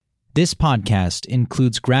This podcast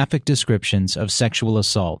includes graphic descriptions of sexual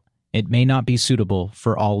assault. It may not be suitable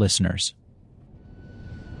for all listeners.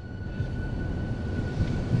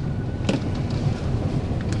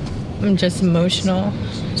 I'm just emotional.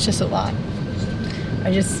 It's just a lot.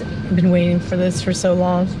 I just been waiting for this for so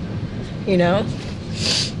long, you know?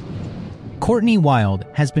 Courtney Wild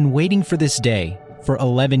has been waiting for this day for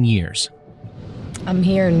 11 years. I'm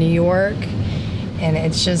here in New York, and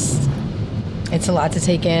it's a lot to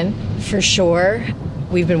take in, for sure.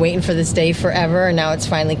 We've been waiting for this day forever, and now it's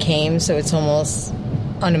finally came, so it's almost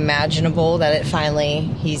unimaginable that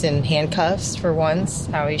he's in handcuffs for once,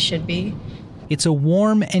 how he should be. It's a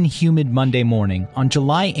warm and humid Monday morning on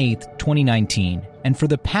July 8th, 2019, and for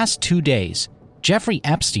the past 2 days, Jeffrey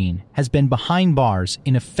Epstein has been behind bars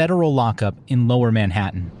in a federal lockup in Lower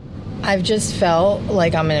Manhattan. I've just felt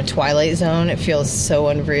like I'm in a twilight zone. It feels so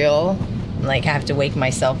unreal. Like I have to wake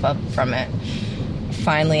myself up from it.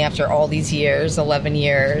 Finally, after all these years, 11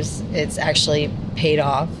 years, it's actually paid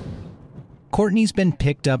off. Courtney's been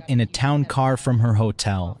picked up in a town car from her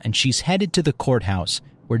hotel, and she's headed to the courthouse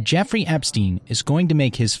where Jeffrey Epstein is going to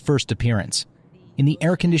make his first appearance. In the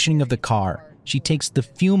air conditioning of the car, she takes the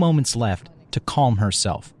few moments left to calm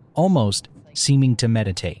herself, almost seeming to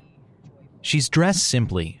meditate. She's dressed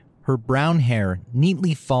simply. Her brown hair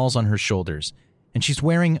neatly falls on her shoulders, and she's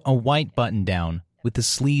wearing a white button-down with the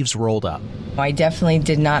sleeves rolled up. I definitely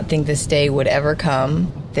did not think this day would ever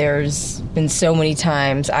come. There's been so many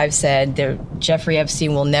times I've said that Jeffrey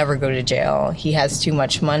Epstein will never go to jail. He has too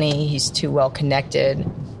much money. He's too well connected.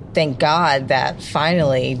 Thank God that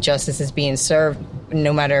finally justice is being served,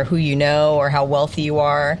 no matter who you know or how wealthy you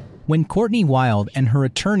are. When Courtney Wild and her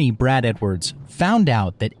attorney, Brad Edwards, found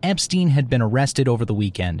out that Epstein had been arrested over the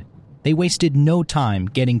weekend, they wasted no time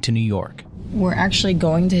getting to New York. We're actually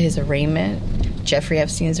going to his arraignment, Jeffrey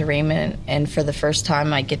Epstein's arraignment, and for the first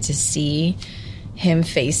time I get to see him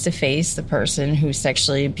face to face, the person who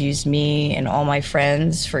sexually abused me and all my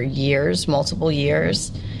friends for years, multiple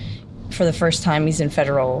years. For the first time, he's in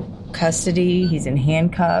federal custody, he's in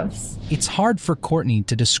handcuffs. It's hard for Courtney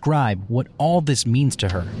to describe what all this means to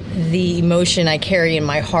her. The emotion I carry in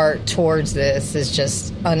my heart towards this is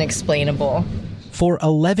just unexplainable. For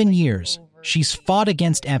 11 years, she's fought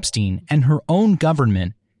against Epstein and her own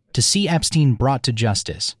government to see Epstein brought to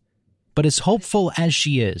justice. But as hopeful as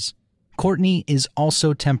she is, Courtney is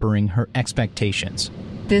also tempering her expectations.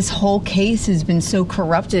 This whole case has been so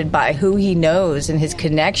corrupted by who he knows and his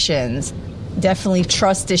connections. Definitely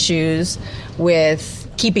trust issues with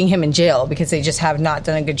keeping him in jail because they just have not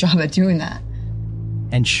done a good job at doing that.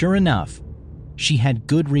 And sure enough, she had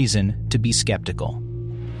good reason to be skeptical.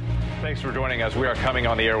 Thanks for joining us. We are coming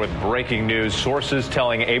on the air with breaking news. Sources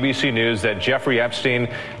telling ABC News that Jeffrey Epstein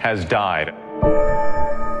has died.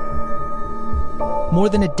 More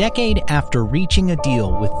than a decade after reaching a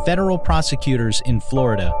deal with federal prosecutors in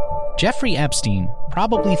Florida, Jeffrey Epstein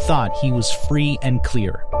probably thought he was free and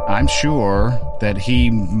clear. I'm sure that he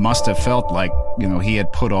must have felt like, he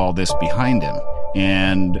had put all this behind him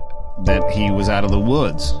and that he was out of the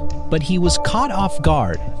woods. But he was caught off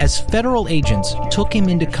guard as federal agents took him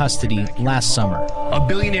into custody last summer. A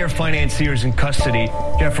billionaire financier is in custody.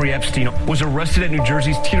 Jeffrey Epstein was arrested at New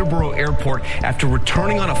Jersey's Teterboro Airport after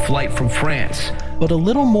returning on a flight from France. But a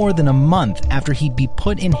little more than a month after he'd be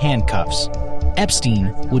put in handcuffs,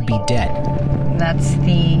 Epstein would be dead. That's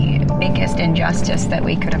the biggest injustice that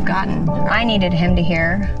we could have gotten. I needed him to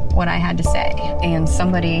hear what I had to say. And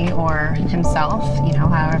somebody, or himself,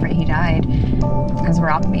 however he died, has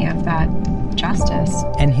robbed me of that justice.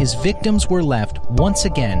 And his victims were left once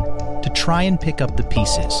again to try and pick up the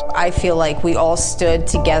pieces. I feel like we all stood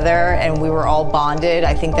together and we were all bonded.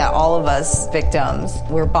 I think that all of us victims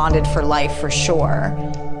were bonded for life for sure.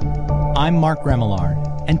 I'm Mark Remillard.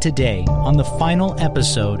 And today, on the final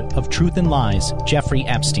episode of Truth and Lies, Jeffrey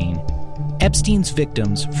Epstein, Epstein's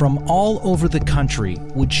victims from all over the country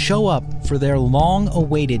would show up for their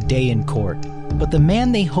long-awaited day in court, but the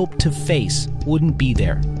man they hoped to face wouldn't be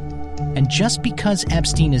there. And just because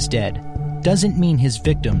Epstein is dead doesn't mean his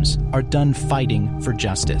victims are done fighting for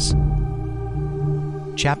justice.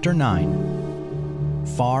 Chapter 9.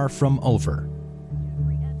 Far from over.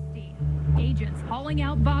 Agents hauling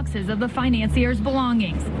out boxes of the financier's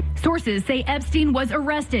belongings. Sources say Epstein was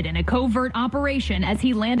arrested in a covert operation as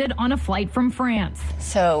he landed on a flight from France.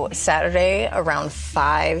 So Saturday around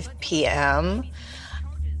 5 p.m.,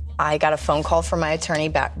 I got a phone call from my attorney,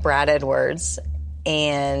 Brad Edwards,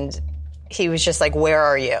 and he was just like, "Where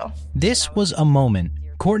are you?" This was a moment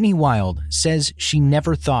Courtney Wild says she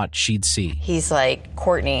never thought she'd see. He's like,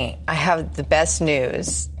 "Courtney, I have the best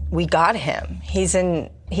news. We got him. He's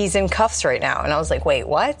in he's in cuffs right now. And I was like, wait,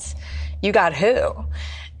 what? You got who?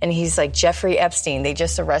 And he's like, Jeffrey Epstein. They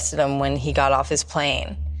just arrested him when he got off his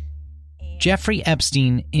plane. Jeffrey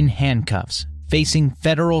Epstein in handcuffs, facing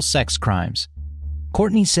federal sex crimes.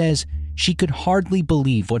 Courtney says she could hardly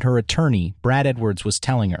believe what her attorney, Brad Edwards, was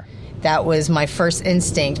telling her. That was my first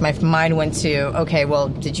instinct. My mind went to, okay, well,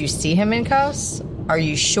 did you see him in cuffs? Are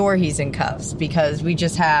you sure he's in cuffs? Because we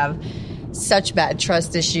just have such bad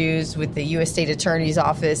trust issues with the U.S. State Attorney's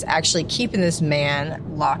Office actually keeping this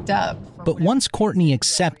man locked up. But once Courtney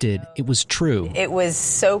accepted it was true. It was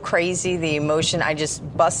so crazy, the emotion. I just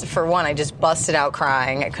busted out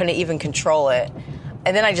crying. I couldn't even control it.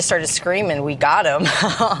 And then I just started screaming, we got him,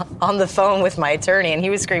 on the phone with my attorney, and he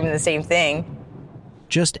was screaming the same thing.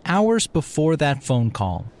 Just hours before that phone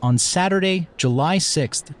call, on Saturday, July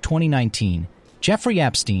 6th, 2019, Jeffrey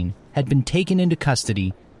Epstein had been taken into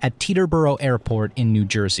custody at Teterboro Airport in New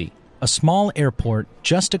Jersey, a small airport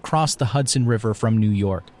just across the Hudson River from New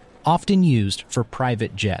York, often used for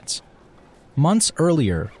private jets. Months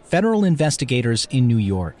earlier, federal investigators in New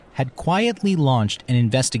York had quietly launched an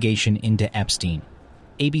investigation into Epstein.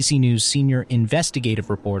 ABC News senior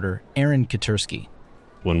investigative reporter Aaron Katersky.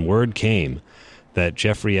 When word came that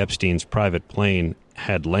Jeffrey Epstein's private plane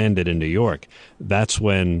had landed in New York, that's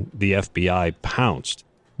when the FBI pounced.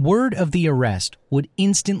 Word of the arrest would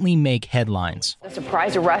instantly make headlines. The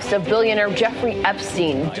surprise arrest of billionaire Jeffrey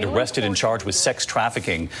Epstein. Arrested and charged with sex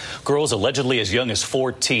trafficking. Girls allegedly as young as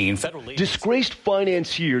 14. Disgraced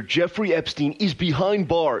financier Jeffrey Epstein is behind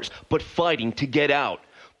bars, but fighting to get out.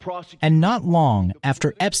 And not long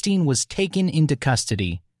after Epstein was taken into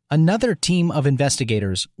custody, another team of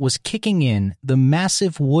investigators was kicking in the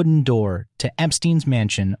massive wooden door to Epstein's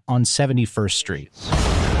mansion on 71st Street.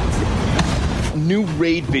 New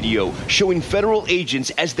raid video showing federal agents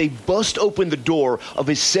as they bust open the door of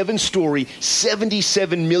his 7-story,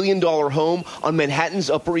 $77 million home on Manhattan's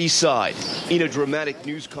Upper East Side. In a dramatic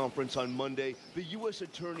news conference on Monday, the U.S.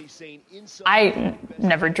 attorney saying inside... I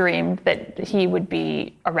never dreamed that he would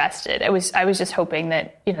be arrested. I was just hoping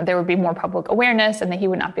that, there would be more public awareness and that he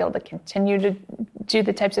would not be able to continue to do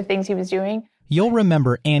the types of things he was doing. You'll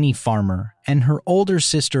remember Annie Farmer and her older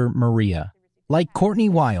sister, Maria. Like Courtney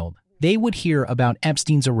Wild, they would hear about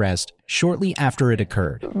Epstein's arrest shortly after it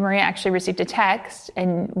occurred. Maria actually received a text,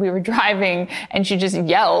 and we were driving, and she just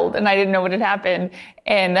yelled, and I didn't know what had happened.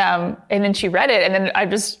 And then she read it, and then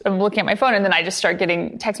I'm looking at my phone, and then I just start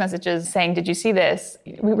getting text messages saying, "Did you see this?"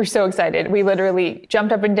 We were so excited. We literally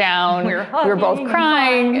jumped up and down. We were both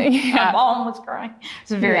crying. Yeah. My mom was crying. It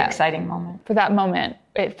was a very exciting moment. For that moment,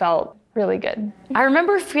 it felt really good. I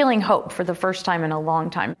remember feeling hope for the first time in a long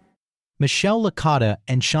time. Michelle Licata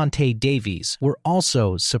and Shantae Davies were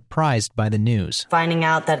also surprised by the news. Finding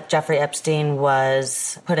out that Jeffrey Epstein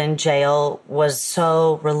was put in jail was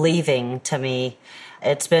so relieving to me.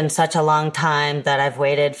 It's been such a long time that I've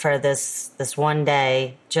waited for this one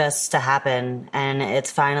day just to happen, and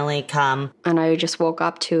it's finally come. And I just woke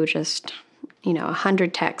up to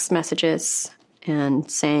 100 text messages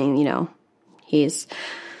and saying, he's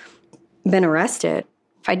been arrested.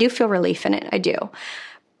 I do feel relief in it, I do.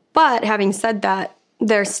 But having said that,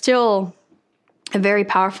 there's still a very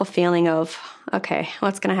powerful feeling of, okay,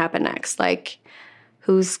 what's going to happen next? Like,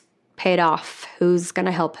 who's paid off? Who's going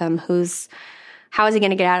to help him? How is he going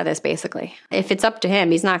to get out of this, basically? If it's up to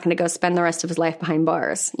him, he's not going to go spend the rest of his life behind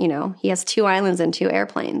bars. He has 2 islands and 2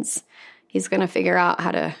 airplanes. He's going to figure out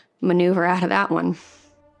how to maneuver out of that one.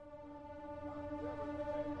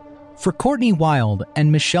 For Courtney Wild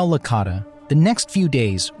and Michelle Licata, the next few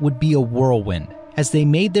days would be a whirlwind as they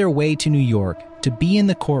made their way to New York to be in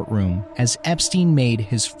the courtroom as Epstein made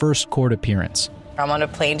his first court appearance. I'm on a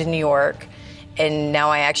plane to New York, and now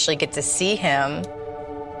I actually get to see him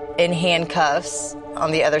in handcuffs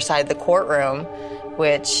on the other side of the courtroom,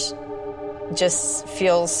 which just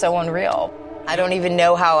feels so unreal. I don't even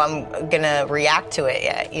know how I'm going to react to it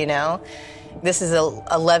yet, This is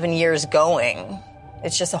 11 years going.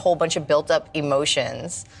 It's just a whole bunch of built-up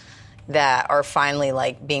emotions that are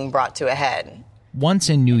finally, being brought to a head. Once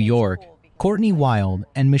in New York, Courtney Wild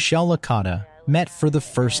and Michelle Licata met for the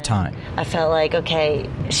first time. I felt like, okay,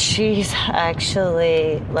 she's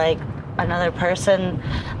actually another person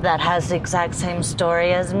that has the exact same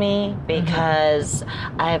story as me, because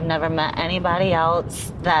I have never met anybody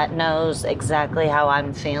else that knows exactly how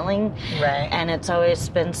I'm feeling. Right. And it's always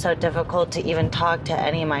been so difficult to even talk to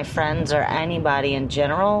any of my friends or anybody in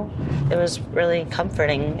general. It was really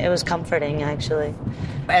comforting. It was comforting, actually.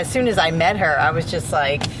 As soon as I met her, I was just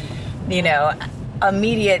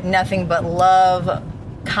immediate nothing but love,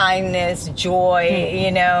 kindness, joy,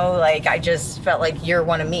 you know, like I just felt like you're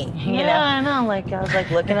one of me, you know? I know, like I was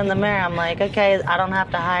like looking in the mirror, I'm like, okay, I don't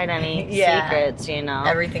have to hide any secrets, you know?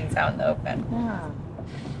 Everything's out in the open. Yeah.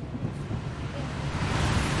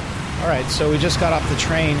 All right, so we just got off the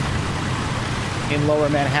train in Lower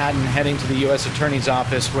Manhattan heading to the U.S. Attorney's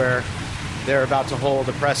Office where they're about to hold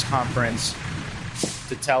a press conference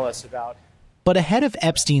to tell us about. But ahead of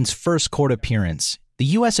Epstein's first court appearance, the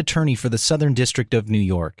U.S. Attorney for the Southern District of New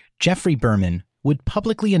York, Geoffrey Berman, would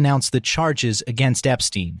publicly announce the charges against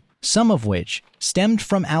Epstein, some of which stemmed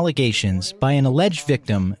from allegations by an alleged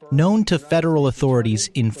victim known to federal authorities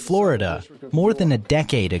in Florida more than a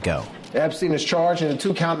decade ago. Epstein is charged in a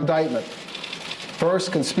 2-count indictment.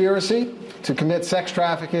 First, conspiracy to commit sex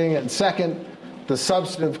trafficking, and second, the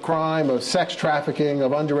substantive crime of sex trafficking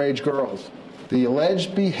of underage girls. The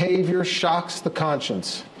alleged behavior shocks the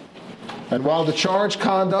conscience. And while the charged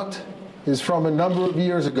conduct is from a number of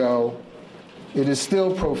years ago, it is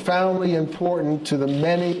still profoundly important to the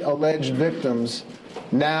many alleged victims,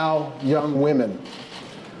 now young women.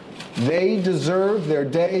 They deserve their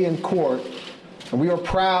day in court, and we are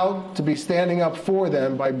proud to be standing up for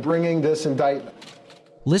them by bringing this indictment.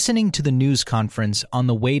 Listening to the news conference on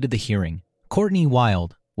the way to the hearing, Courtney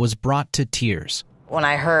Wild was brought to tears. When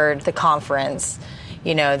I heard the conference,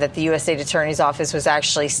 you know, that the U.S. State Attorney's Office was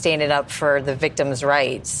actually standing up for the victims'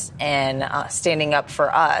 rights and standing up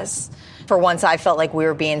for us. For once, I felt like we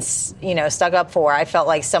were being, you know, stuck up for. I felt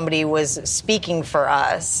like somebody was speaking for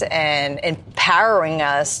us and empowering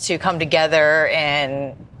us to come together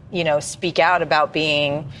and, you know, speak out about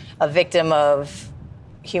being a victim of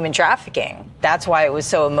human trafficking. That's why it was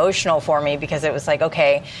so emotional for me, because it was like,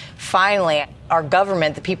 okay, finally, our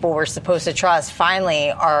government, the people we're supposed to trust,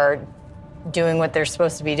 finally are doing what they're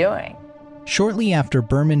supposed to be doing. Shortly after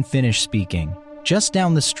Berman finished speaking, just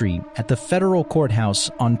down the street at the federal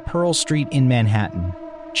courthouse on Pearl Street in Manhattan,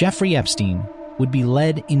 Jeffrey Epstein would be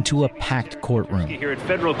led into a packed courtroom. Here at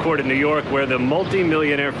federal court in New York, where the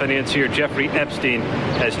multi-millionaire financier Jeffrey Epstein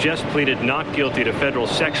has just pleaded not guilty to federal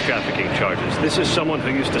sex trafficking charges. This is someone who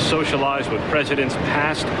used to socialize with presidents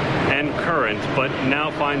past and current, but now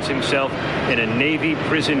finds himself in a Navy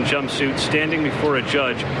prison jumpsuit standing before a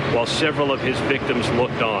judge while several of his victims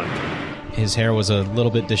looked on. His hair was a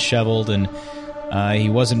little bit disheveled, and he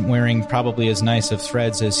wasn't wearing probably as nice of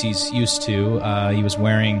threads as he's used to. He was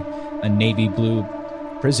wearing a navy blue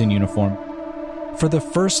prison uniform. For the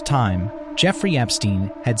first time, Jeffrey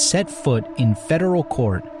Epstein had set foot in federal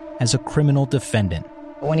court as a criminal defendant.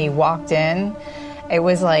 When he walked in, it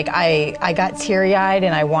was like I got teary-eyed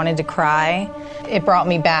and I wanted to cry. It brought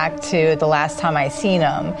me back to the last time I seen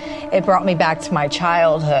him. It brought me back to my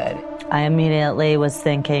childhood. I immediately was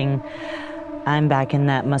thinking, I'm back in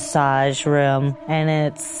that massage room, and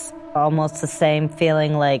it's almost the same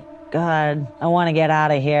feeling like, God, I want to get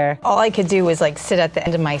out of here. All I could do was like sit at the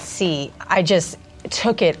end of my seat. I just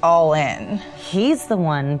took it all in. He's the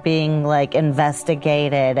one being like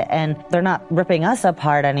investigated, and they're not ripping us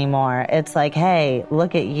apart anymore. It's like, hey,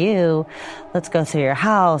 look at you. Let's go through your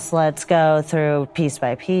house. Let's go through piece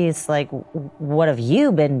by piece. Like, what have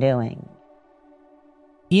you been doing?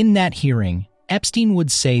 In that hearing, Epstein would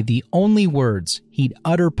say the only words he'd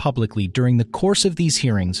utter publicly during the course of these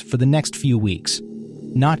hearings for the next few weeks.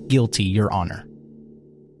 Not guilty, Your Honor.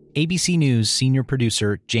 ABC News senior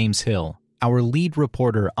producer James Hill, our lead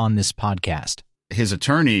reporter on this podcast. His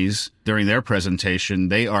attorneys, during their presentation,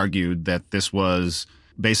 they argued that this was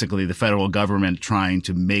basically the federal government trying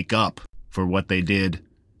to make up for what they did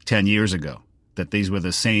 10 years ago, that these were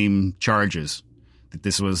the same charges, that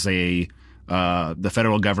this was the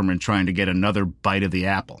federal government trying to get another bite of the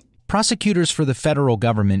apple. Prosecutors for the federal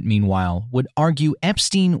government, meanwhile, would argue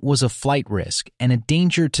Epstein was a flight risk and a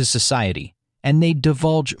danger to society, and they'd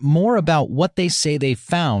divulge more about what they say they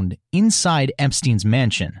found inside Epstein's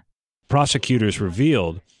mansion. Prosecutors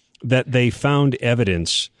revealed that they found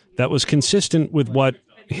evidence that was consistent with what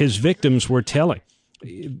his victims were telling.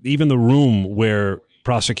 Even the room where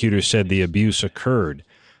prosecutors said the abuse occurred,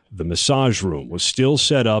 the massage room, was still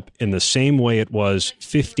set up in the same way it was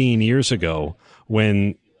 15 years ago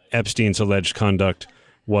when Epstein's alleged conduct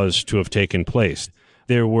was to have taken place.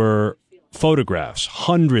 There were photographs,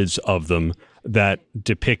 hundreds of them, that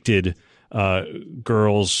depicted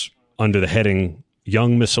girls under the heading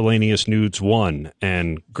Young Miscellaneous Nudes 1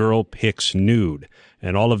 and Girl Pics Nude.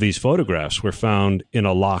 And all of these photographs were found in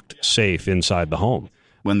a locked safe inside the home.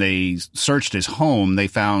 When they searched his home, they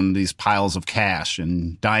found these piles of cash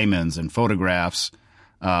and diamonds and photographs.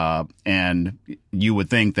 And you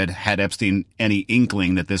would think that had Epstein any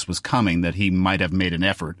inkling that this was coming, that he might have made an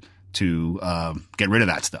effort to get rid of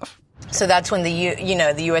that stuff. So that's when the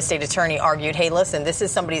U.S. State Attorney argued, hey, listen, this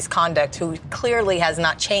is somebody's conduct who clearly has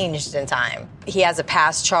not changed in time. He has a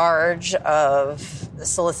past charge of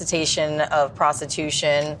solicitation of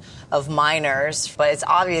prostitution of minors, but it's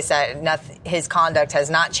obvious that his conduct has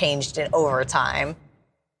not changed over time.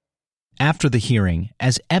 After the hearing,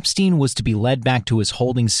 as Epstein was to be led back to his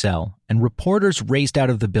holding cell and reporters raced out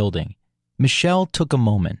of the building, Michelle took a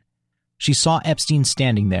moment. She saw Epstein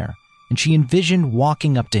standing there, and she envisioned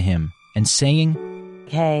walking up to him and saying,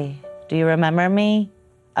 "Hey, do you remember me?"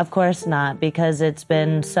 Of course not, because it's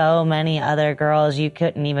been so many other girls you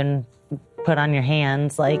couldn't even put on your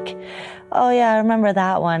hands. Like, oh yeah, I remember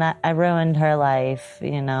that one. I ruined her life,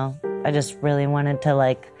 I just really wanted to,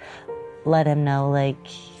 let him know,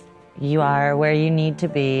 you are where you need to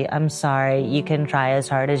be. I'm sorry. You can try as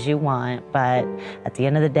hard as you want, but at the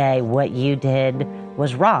end of the day, what you did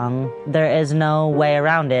was wrong. There is no way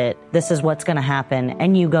around it. This is what's going to happen,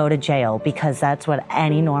 and you go to jail, because that's what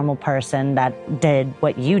any normal person that did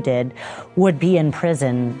what you did would be in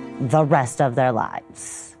prison the rest of their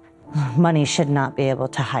lives. Money should not be able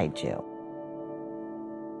to hide you.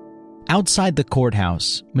 Outside the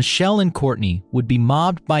courthouse, Michelle and Courtney would be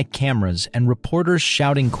mobbed by cameras and reporters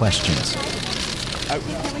shouting questions.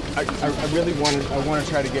 I really want to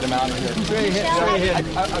try to get him out of here. Go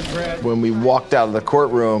ahead. When we walked out of the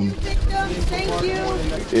courtroom,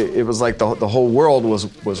 it was like the whole world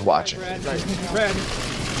was watching. Fred,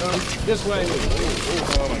 this way.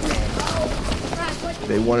 Oh my God.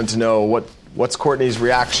 They wanted to know what's Courtney's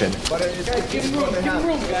reaction. Guys, give him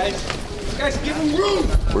room, guys. Guys, give him room!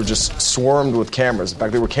 We're just swarmed with cameras. In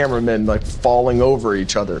fact, there were cameramen falling over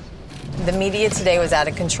each other. The media today was out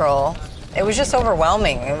of control. It was just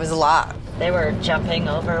overwhelming. It was a lot. They were jumping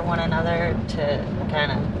over one another to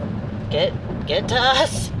kind of get to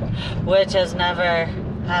us, which has never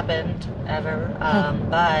happened ever.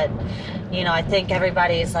 But, I think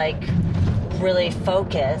everybody's really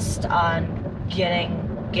focused on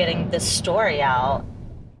getting this story out.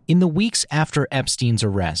 In the weeks after Epstein's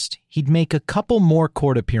arrest, he'd make a couple more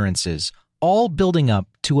court appearances, all building up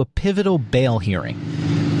to a pivotal bail hearing.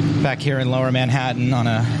 Back here in Lower Manhattan on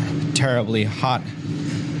a terribly hot,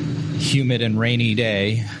 humid, and rainy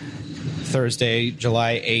day, Thursday,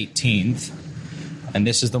 July 18th. And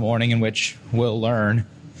this is the morning in which we'll learn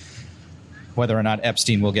whether or not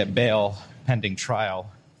Epstein will get bail pending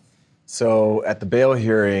trial. So at the bail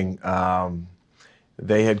hearing,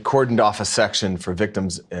 they had cordoned off a section for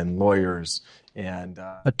victims and lawyers. And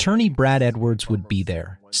Attorney Brad Edwards would be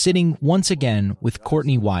there, sitting once again with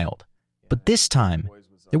Courtney Wild. But this time,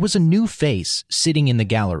 there was a new face sitting in the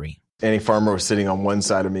gallery. Annie Farmer was sitting on one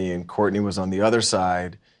side of me, and Courtney was on the other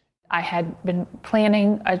side. I had been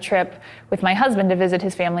planning a trip with my husband to visit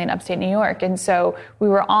his family in upstate New York. And so we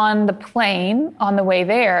were on the plane on the way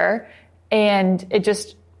there, and it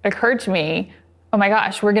just occurred to me, oh my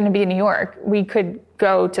gosh, we're going to be in New York. We could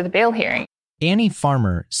go to the bail hearing. Annie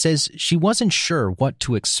Farmer says she wasn't sure what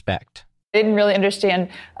to expect. I didn't really understand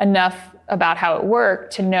enough about how it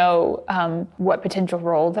worked to know what potential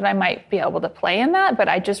role that I might be able to play in that. But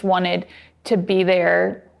I just wanted to be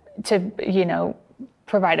there to,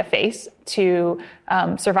 provide a face to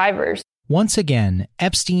survivors. Once again,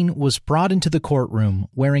 Epstein was brought into the courtroom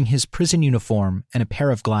wearing his prison uniform and a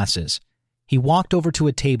pair of glasses. He walked over to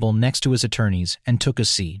a table next to his attorneys and took a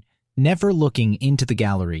seat, never looking into the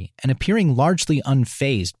gallery and appearing largely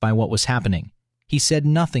unfazed by what was happening. He said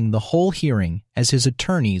nothing the whole hearing as his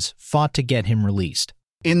attorneys fought to get him released.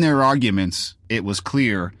 In their arguments, it was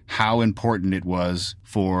clear how important it was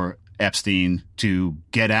for Epstein to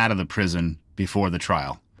get out of the prison before the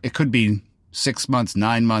trial. It could be 6 months,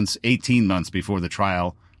 9 months, 18 months before the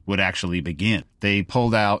trial would actually begin. They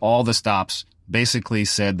pulled out all the stops, basically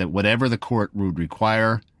said that whatever the court would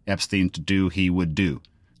require Epstein to do, he would do.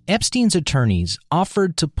 Epstein's attorneys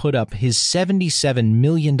offered to put up his $77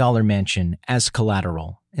 million mansion as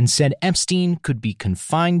collateral and said Epstein could be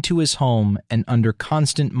confined to his home and under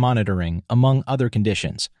constant monitoring, among other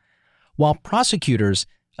conditions, while prosecutors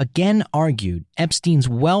again argued Epstein's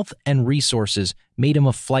wealth and resources made him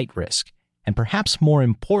a flight risk, and perhaps more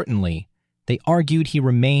importantly, they argued he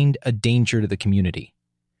remained a danger to the community.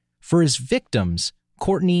 For his victims,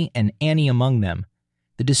 Courtney and Annie among them,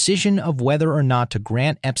 the decision of whether or not to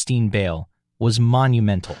grant Epstein bail was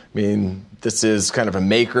monumental. I mean, this is kind of a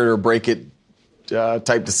make it or break it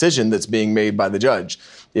type decision that's being made by the judge.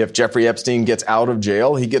 If Jeffrey Epstein gets out of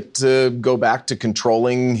jail, he gets to go back to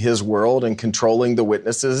controlling his world and controlling the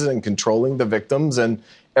witnesses and controlling the victims and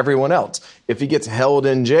everyone else. If he gets held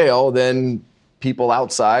in jail, then people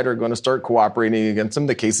outside are going to start cooperating against him.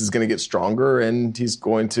 The case is going to get stronger, and he's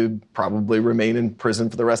going to probably remain in prison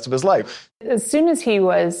for the rest of his life. As soon as he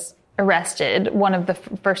was arrested, one of the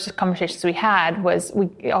first conversations we had was,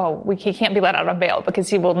 he can't be let out on bail because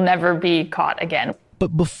he will never be caught again.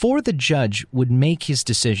 But before the judge would make his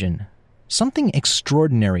decision, something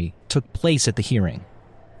extraordinary took place at the hearing.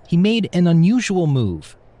 He made an unusual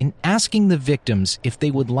move in asking the victims if they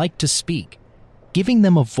would like to speak, giving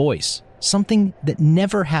them a voice, something that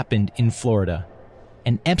never happened in Florida.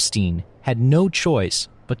 And Epstein had no choice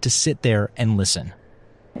but to sit there and listen.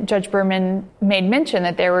 Judge Berman made mention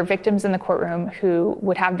that there were victims in the courtroom who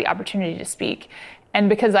would have the opportunity to speak. And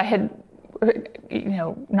because I had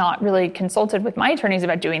not really consulted with my attorneys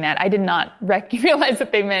about doing that, I did not realize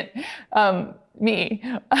that they meant me.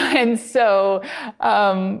 And so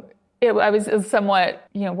I was somewhat,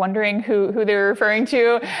 wondering who they were referring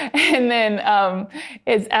to. And then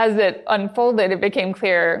as it unfolded, it became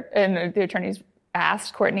clear, and the attorneys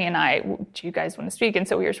asked Courtney and I, do you guys want to speak? And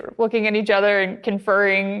so we were sort of looking at each other and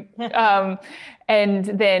conferring, and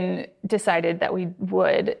then decided that we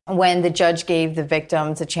would. When the judge gave the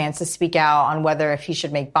victims a chance to speak out on whether if he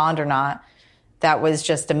should make bond or not, that was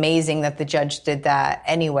just amazing that the judge did that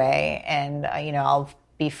anyway. And, I'll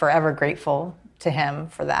be forever grateful to him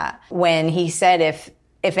for that. When he said if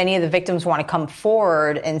any of the victims want to come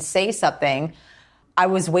forward and say something, I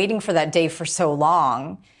was waiting for that day for so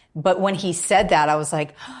long. But when he said that, I was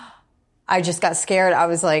like, I just got scared. I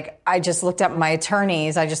was like, I just looked at my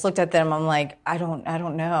attorneys. I just looked at them. I'm like, I don't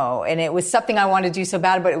know. And it was something I wanted to do so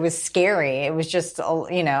bad, but it was scary. It was just,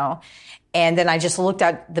 And then I just looked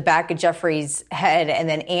at the back of Jeffrey's head, and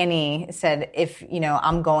then Annie said,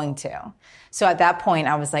 I'm going to. So at that point,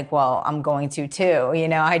 I was like, well, I'm going to too.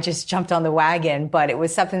 I just jumped on the wagon, but it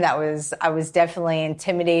was something I was definitely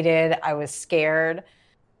intimidated. I was scared.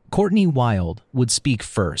 Courtney Wild would speak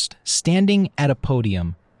first, standing at a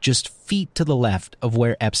podium just feet to the left of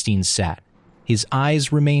where Epstein sat. His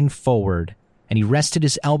eyes remained forward, and he rested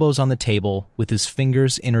his elbows on the table with his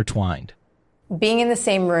fingers intertwined. Being in the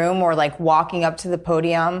same room or walking up to the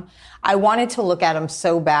podium, I wanted to look at him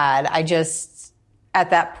so bad. At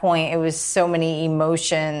that point, it was so many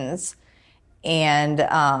emotions. And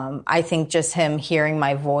I think just him hearing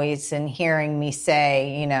my voice and hearing me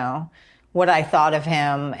say, what I thought of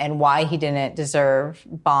him and why he didn't deserve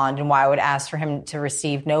bond and why I would ask for him to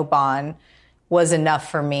receive no bond was enough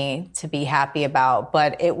for me to be happy about.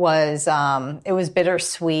 But it was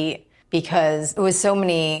bittersweet because it was so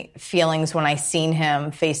many feelings when I seen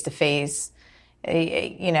him face to face.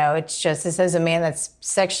 It's just, this is a man that's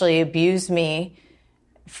sexually abused me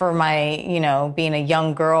for my, being a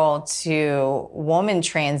young girl to woman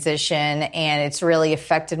transition, and it's really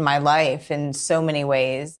affected my life in so many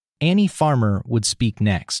ways. Annie Farmer would speak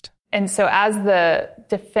next. And so as the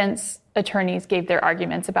defense attorneys gave their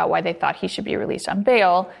arguments about why they thought he should be released on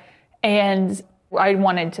bail, and I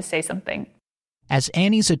wanted to say something. As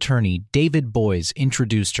Annie's attorney, David Boies,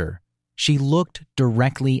 introduced her, she looked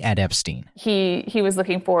directly at Epstein. He was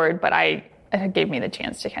looking forward, but it gave me the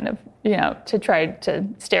chance to kind of, to try to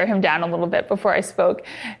stare him down a little bit before I spoke.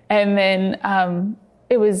 And then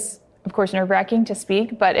it was, of course, nerve-wracking to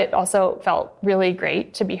speak, but it also felt really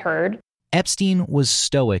great to be heard. Epstein was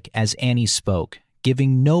stoic as Annie spoke,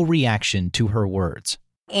 giving no reaction to her words.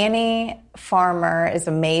 Annie Farmer is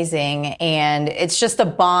amazing, and it's just a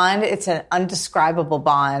bond. It's an undescribable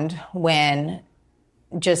bond when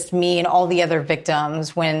just me and all the other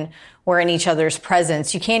victims, when we're in each other's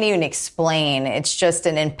presence. You can't even explain. It's just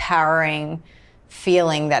an empowering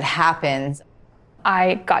feeling that happens.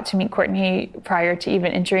 I got to meet Courtney prior to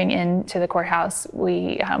even entering into the courthouse.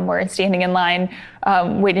 We were standing in line,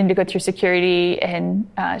 waiting to go through security, and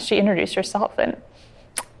she introduced herself. And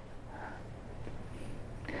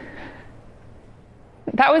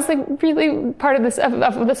that was really part of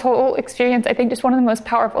this whole experience. I think just one of the most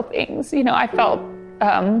powerful things. I felt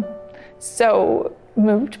so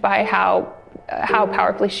moved by how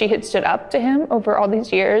powerfully she had stood up to him over all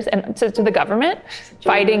these years and to the government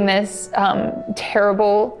fighting this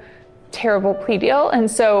terrible plea deal.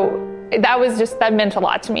 And so that meant a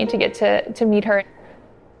lot to me to get to meet her.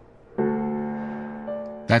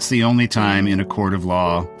 That's the only time in a court of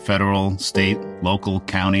law, federal, state, local,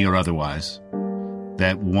 county, or otherwise,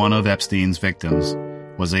 that one of Epstein's victims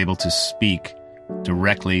was able to speak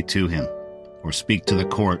directly to him or speak to the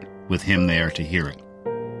court with him there to hear it.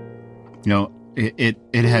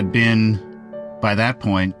 It had been, by that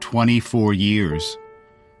point, 24 years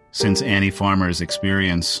since Annie Farmer's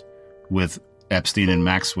experience with Epstein and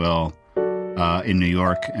Maxwell in New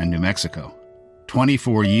York and New Mexico.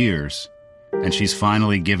 24 years and she's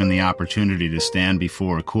finally given the opportunity to stand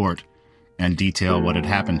before a court and detail what had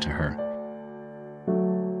happened to her.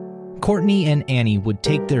 Courtney and Annie would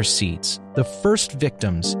take their seats, the first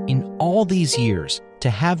victims in all these years to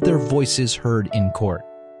have their voices heard in court.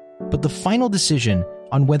 But the final decision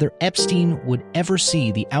on whether Epstein would ever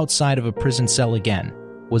see the outside of a prison cell again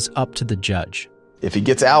was up to the judge. If he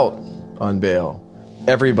gets out on bail,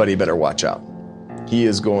 everybody better watch out. He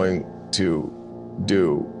is going to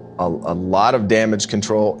do a lot of damage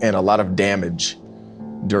control and a lot of damage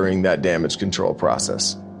during that damage control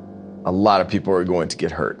process. A lot of people are going to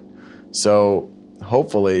get hurt. So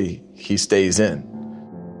hopefully he stays in.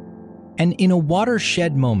 And in a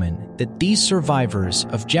watershed moment that these survivors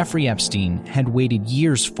of Jeffrey Epstein had waited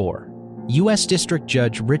years for, U.S. District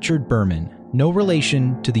Judge Richard Berman, no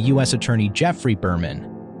relation to the U.S. Attorney Jeffrey Berman,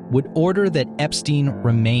 would order that Epstein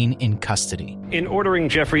remain in custody. In ordering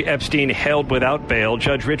Jeffrey Epstein held without bail,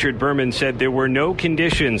 Judge Richard Berman said there were no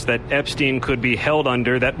conditions that Epstein could be held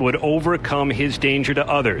under that would overcome his danger to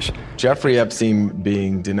others. Jeffrey Epstein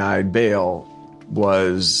being denied bail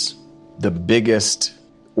was the biggest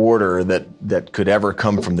order that could ever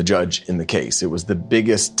come from the judge in the case. It was the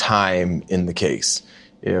biggest time in the case.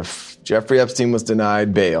 If Jeffrey Epstein was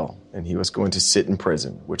denied bail and he was going to sit in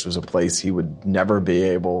prison, which was a place he would never be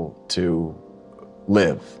able to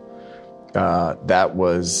live, that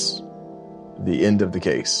was the end of the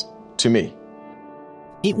case, to me.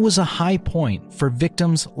 It was a high point for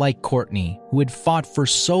victims like Courtney, who had fought for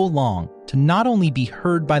so long to not only be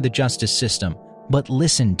heard by the justice system, but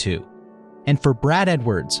listened to. And for Brad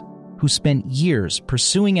Edwards, who spent years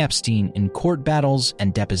pursuing Epstein in court battles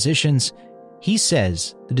and depositions, he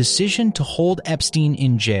says the decision to hold Epstein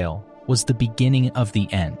in jail was the beginning of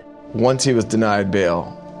the end. Once he was denied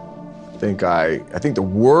bail, I think the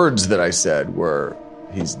words that I said were,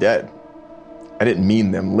 he's dead. I didn't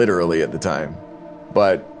mean them literally at the time,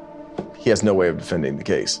 but he has no way of defending the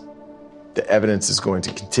case. The evidence is going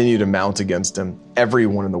to continue to mount against him.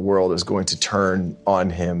 Everyone in the world is going to turn on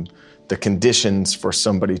him. The conditions for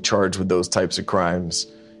somebody charged with those types of crimes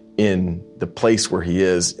in the place where he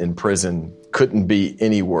is in prison couldn't be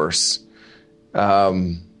any worse.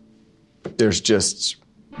 There's just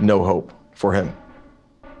no hope for him.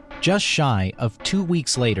 Just shy of 2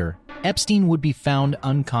 weeks later, Epstein would be found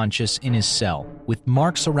unconscious in his cell with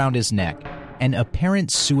marks around his neck, an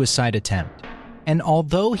apparent suicide attempt. And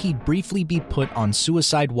although he'd briefly be put on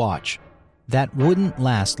suicide watch, that wouldn't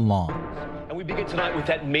last long. And we begin tonight with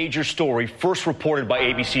that major story first reported by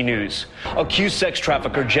ABC News. Accused sex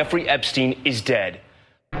trafficker Jeffrey Epstein is dead.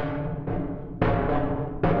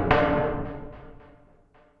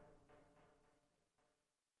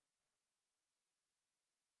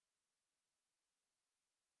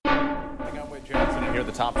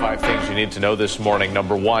 The top 5 things you need to know this morning.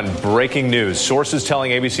 Number 1, breaking news. Sources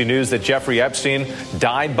telling ABC News that Jeffrey Epstein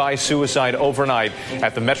died by suicide overnight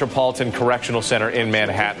at the Metropolitan Correctional Center in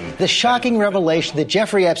Manhattan. The shocking revelation that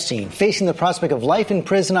Jeffrey Epstein, facing the prospect of life in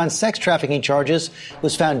prison on sex trafficking charges,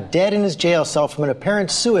 was found dead in his jail cell from an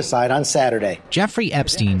apparent suicide on Saturday. Jeffrey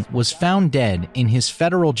Epstein was found dead in his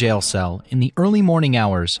federal jail cell in the early morning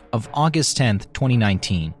hours of August 10th,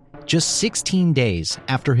 2019. Just 16 days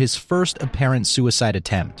after his first apparent suicide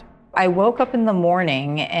attempt. I woke up in the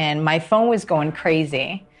morning and my phone was going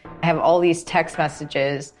crazy. I have all these text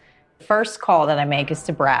messages. The first call that I make is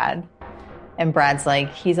to Brad. And Brad's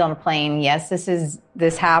like, he's on a plane. Yes,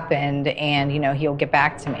 this happened. And, he'll get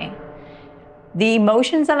back to me. The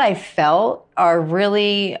emotions that I felt are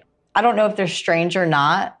really, I don't know if they're strange or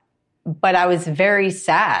not, but I was very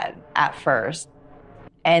sad at first.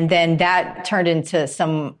 And then that turned into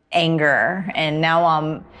some anger. And now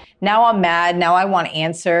I'm mad. Now I want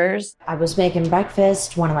answers. I was making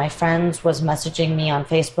breakfast. One of my friends was messaging me on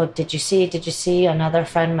Facebook. Did you see? Another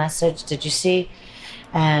friend messaged, did you see?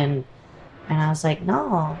 And I was like,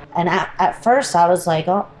 no. And at first I was like,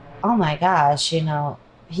 oh my gosh,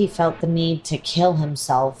 he felt the need to kill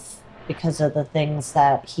himself because of the things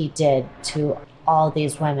that he did to all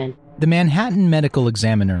these women. The Manhattan Medical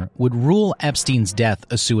Examiner would rule Epstein's death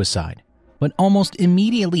a suicide, but almost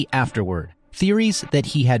immediately afterward, theories that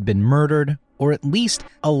he had been murdered, or at least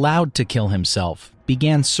allowed to kill himself,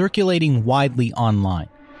 began circulating widely online.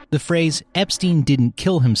 The phrase, Epstein didn't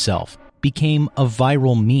kill himself, became a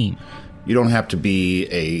viral meme. You don't have to be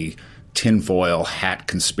a tinfoil hat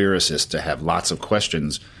conspiracist to have lots of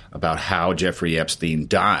questions about how Jeffrey Epstein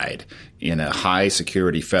died in a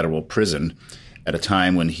high-security federal prison at a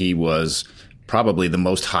time when he was probably the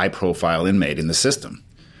most high-profile inmate in the system.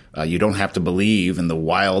 You don't have to believe in the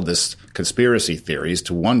wildest conspiracy theories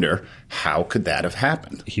to wonder how could that have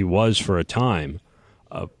happened. He was, for a time,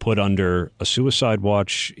 put under a suicide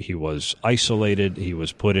watch. He was isolated. He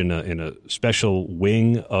was put in a special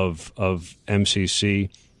wing of MCC,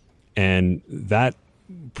 and that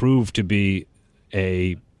proved to be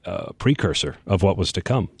a precursor of what was to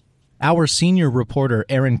come. Our senior reporter,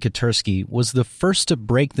 Aaron Katersky, was the first to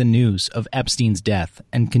break the news of Epstein's death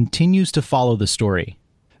and continues to follow the story.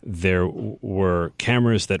 There were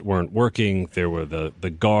cameras that weren't working. There were the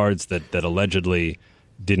guards that allegedly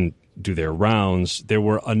didn't do their rounds. There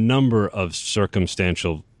were a number of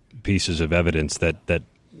circumstantial pieces of evidence that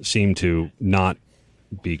seemed to not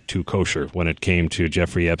be too kosher when it came to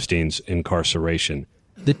Jeffrey Epstein's incarceration.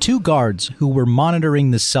 The two guards who were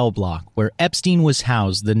monitoring the cell block where Epstein was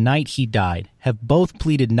housed the night he died have both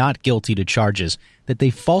pleaded not guilty to charges that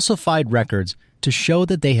they falsified records to show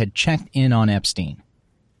that they had checked in on Epstein.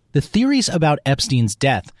 The theories about Epstein's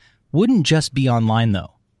death wouldn't just be online,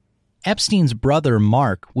 though. Epstein's brother,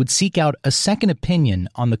 Mark, would seek out a second opinion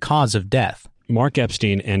on the cause of death. Mark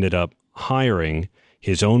Epstein ended up hiring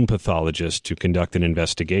his own pathologist to conduct an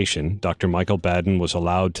investigation. Dr. Michael Baden was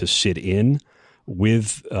allowed to sit in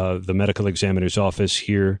with the medical examiner's office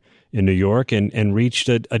here in New York and reached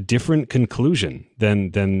a different conclusion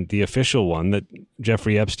than the official one, that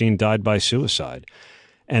Jeffrey Epstein died by suicide.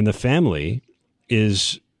 And the family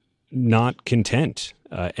is not content,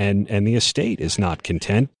 and the estate is not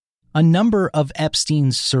content. A number of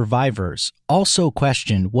Epstein's survivors also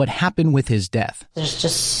questioned what happened with his death. There's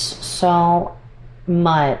just so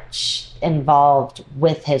much involved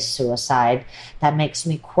with his suicide that makes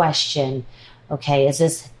me question, okay, is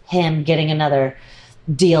this him getting another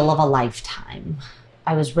deal of a lifetime?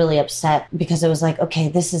 I was really upset because it was like, okay,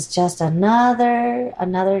 this is just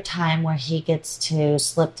another time where he gets to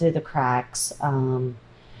slip through the cracks,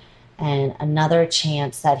 and another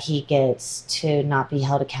chance that he gets to not be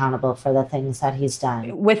held accountable for the things that he's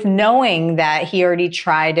done. With knowing that he already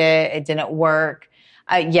tried it didn't work.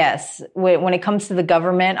 Yes, when it comes to the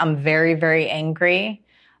government, I'm very, very angry.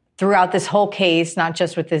 Throughout this whole case, not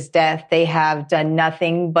just with his death, they have done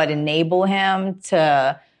nothing but enable him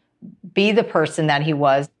to be the person that he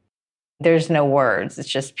was. There's no words. It's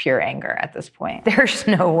just pure anger at this point. There's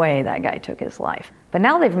no way that guy took his life. But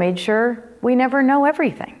now they've made sure we never know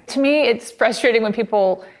everything. To me, it's frustrating when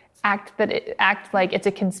people act like it's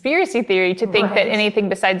a conspiracy theory to think that anything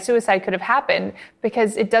besides suicide could have happened,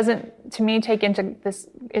 because it doesn't, to me, take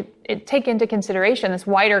into consideration this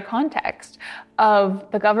wider context of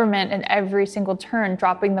the government and every single turn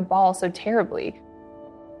dropping the ball so terribly.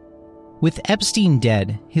 With Epstein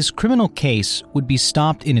dead, his criminal case would be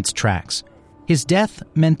stopped in its tracks. His death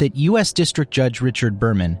meant that U.S. District Judge Richard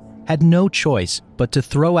Berman had no choice but to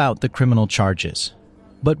throw out the criminal charges.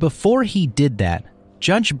 But before he did that,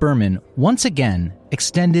 Judge Berman once again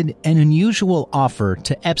extended an unusual offer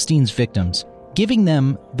to Epstein's victims, giving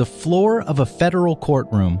them the floor of a federal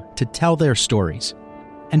courtroom to tell their stories.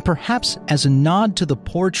 And perhaps as a nod to the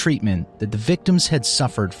poor treatment that the victims had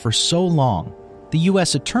suffered for so long, the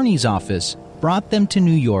U.S. Attorney's Office brought them to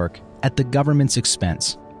New York at the government's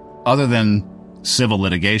expense. Other than civil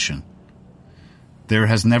litigation, there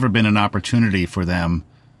has never been an opportunity for them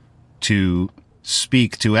to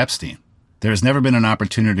speak to Epstein. There has never been an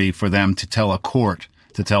opportunity for them to tell a court,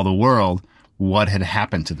 to tell the world what had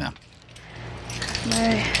happened to them.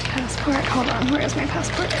 My passport. Hold on. Where is my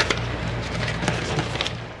passport?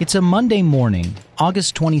 It's a Monday morning,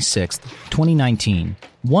 August 26th, 2019,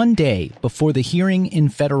 one day before the hearing in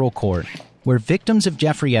federal court, where victims of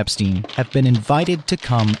Jeffrey Epstein have been invited to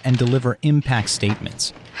come and deliver impact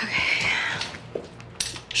statements. Okay.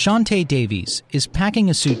 Shantae Davies is packing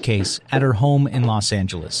a suitcase at her home in Los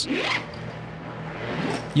Angeles.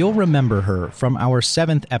 You'll remember her from our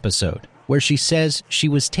 7th episode, where she says she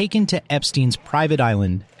was taken to Epstein's private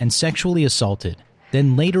island and sexually assaulted,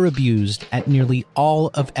 then later abused at nearly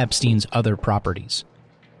all of Epstein's other properties.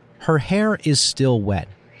 Her hair is still wet,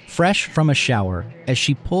 fresh from a shower, as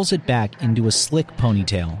she pulls it back into a slick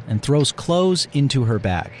ponytail and throws clothes into her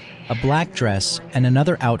bag, a black dress and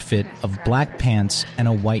another outfit of black pants and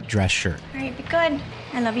a white dress shirt. All right, be good.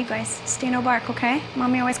 I love you guys. Stay no bark, okay?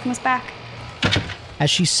 Mommy always comes back. As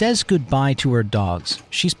she says goodbye to her dogs,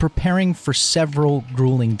 she's preparing for several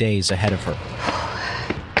grueling days ahead of her.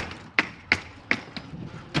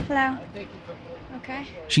 Hello. Okay.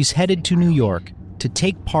 She's headed to New York to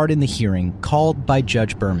take part in the hearing called by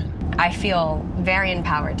Judge Berman. I feel very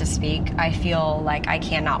empowered to speak. I feel like I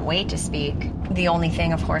cannot wait to speak. The only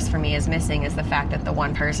thing, of course, for me is missing is the fact that the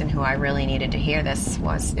one person who I really needed to hear this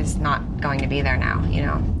is not going to be there now, you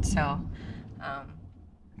know? So,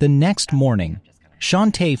 The next morning,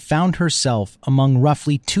 Shantae found herself among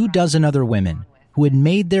roughly 24 other women who had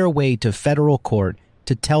made their way to federal court to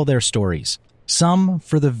to tell their stories, some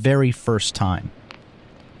for the very first time.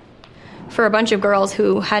 For a bunch of girls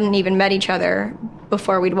who hadn't even met each other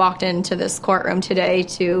before we'd walked into this courtroom today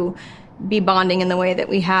to be bonding in the way that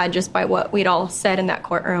we had just by what we'd all said in that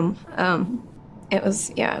courtroom, it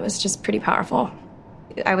was just pretty powerful.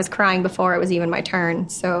 I was crying before it was even my turn.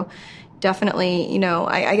 So definitely,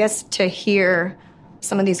 I guess to hear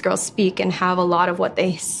some of these girls speak and have a lot of what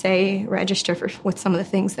they say register with some of the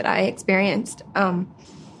things that I experienced.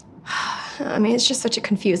 It's just such a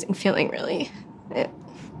confusing feeling, really.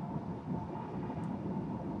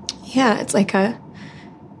 It's like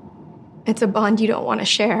it's a bond you don't want to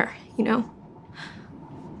share,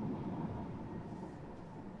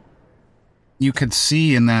 You could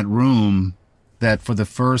see in that room that for the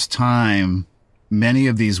first time, many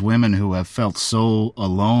of these women who have felt so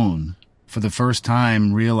alone, for the first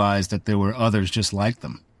time realized that there were others just like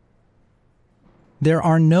them. There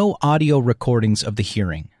are no audio recordings of the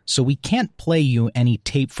hearing, so we can't play you any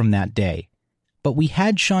tape from that day. But we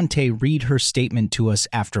had Shante read her statement to us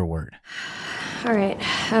afterward. All right.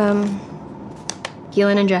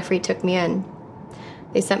 Keelan and Jeffrey took me in.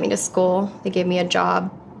 They sent me to school. They gave me a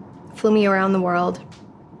job, flew me around the world,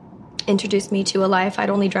 introduced me to a life I'd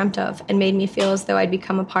only dreamt of, and made me feel as though I'd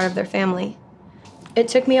become a part of their family. It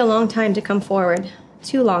took me a long time to come forward.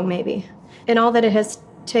 Too long, maybe. And all that it has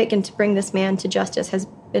taken to bring this man to justice has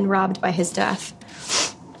been robbed by his death.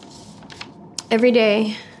 Every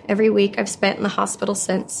day, every week I've spent in the hospital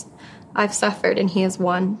since, I've suffered and he has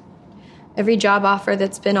won. Every job offer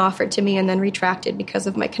that's been offered to me and then retracted because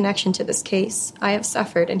of my connection to this case, I have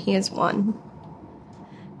suffered and he has won.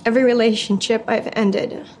 Every relationship I've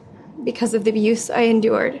ended because of the abuse I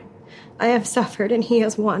endured, I have suffered and he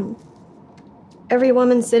has won. Every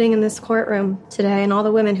woman sitting in this courtroom today and all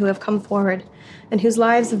the women who have come forward and whose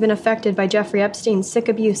lives have been affected by Jeffrey Epstein's sick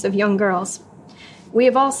abuse of young girls, we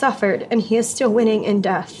have all suffered and he is still winning in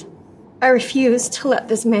death. I refuse to let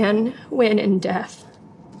this man win in death.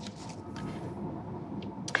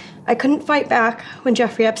 I couldn't fight back when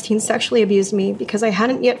Jeffrey Epstein sexually abused me because I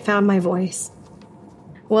hadn't yet found my voice.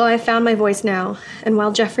 Well, I found my voice now, and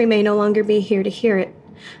while Jeffrey may no longer be here to hear it,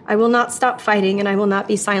 I will not stop fighting and I will not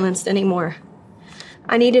be silenced anymore.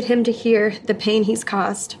 I needed him to hear the pain he's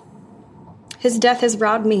caused. His death has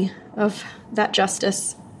robbed me of that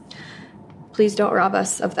justice. Please don't rob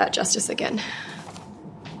us of that justice again.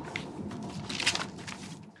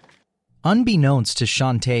 Unbeknownst to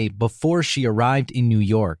Shante before she arrived in New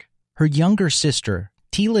York, her younger sister,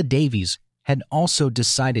 Tila Davies, had also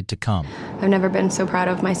decided to come. I've never been so proud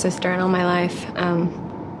of my sister in all my life.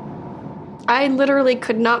 I literally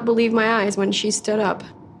could not believe my eyes when she stood up.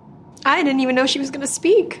 I didn't even know she was going to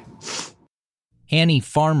speak. Annie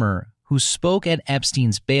Farmer, who spoke at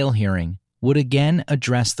Epstein's bail hearing, would again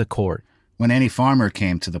address the court. When Annie Farmer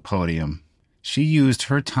came to the podium, she used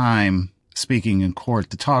her time speaking in court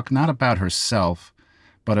to talk not about herself,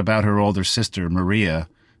 but about her older sister, Maria,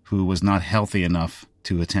 who was not healthy enough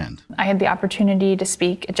to attend. I had the opportunity to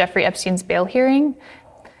speak at Jeffrey Epstein's bail hearing.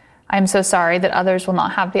 I'm so sorry that others will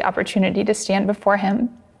not have the opportunity to stand before him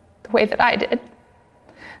the way that I did.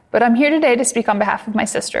 But I'm here today to speak on behalf of my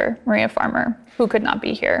sister, Maria Farmer, who could not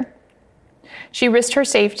be here. She risked her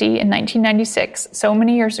safety in 1996, so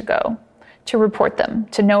many years ago, to report them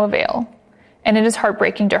to no avail. And it is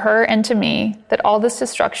heartbreaking to her and to me that all this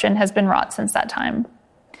destruction has been wrought since that time.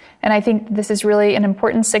 And I think this is really an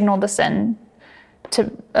important signal to send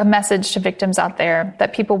to a message to victims out there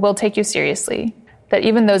that people will take you seriously, that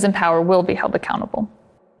even those in power will be held accountable.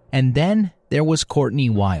 And then there was Courtney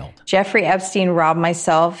Wild. Jeffrey Epstein robbed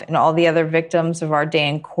myself and all the other victims of our day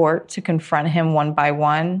in court to confront him one by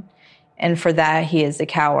one, and for that he is a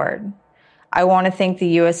coward. I want to thank the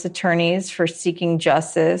U.S. attorneys for seeking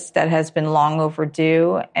justice that has been long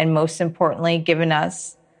overdue, and most importantly, given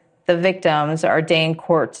us, the victims, our day in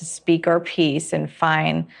court to speak our piece and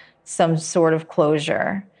find some sort of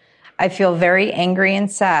closure. I feel very angry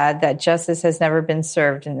and sad that justice has never been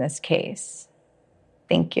served in this case.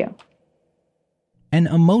 Thank you. An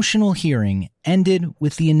emotional hearing ended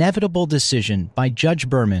with the inevitable decision by Judge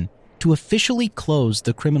Berman to officially close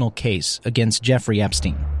the criminal case against Jeffrey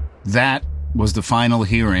Epstein. That was the final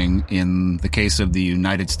hearing in the case of the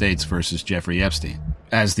United States versus Jeffrey Epstein.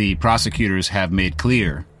 As the prosecutors have made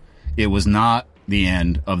clear, it was not the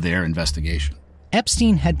end of their investigation.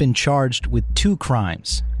 Epstein had been charged with 2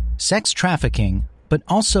 crimes, sex trafficking, but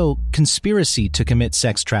also conspiracy to commit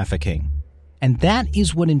sex trafficking. And that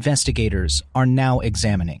is what investigators are now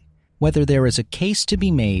examining, whether there is a case to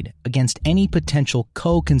be made against any potential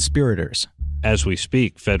co-conspirators. As we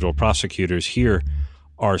speak, federal prosecutors here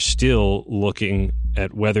are still looking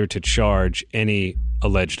at whether to charge any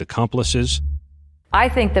alleged accomplices. I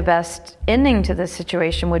think the best ending to this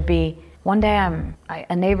situation would be one day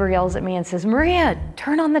a neighbor yells at me and says, "Maria,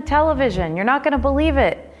 turn on the television. You're not going to believe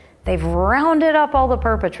it. They've rounded up all the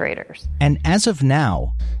perpetrators." And as of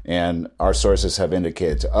now, and our sources have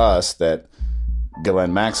indicated to us that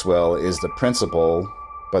Ghislaine Maxwell is the principal,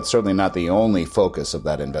 but certainly not the only focus of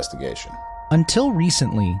that investigation. Until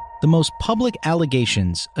recently, the most public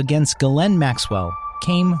allegations against Ghislaine Maxwell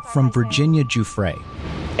came from Virginia Giuffre.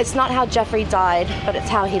 It's not how Jeffrey died, but it's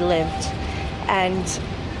how he lived. And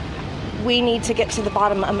we need to get to the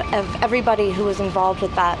bottom of everybody who was involved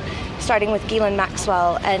with that, starting with Ghislaine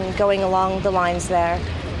Maxwell and going along the lines there.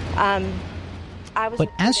 But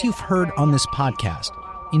as you've heard on this podcast,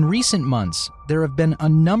 in recent months, there have been a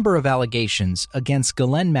number of allegations against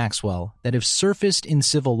Ghislaine Maxwell that have surfaced in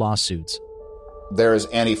civil lawsuits. There is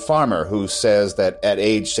Annie Farmer, who says that at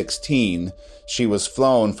age 16, she was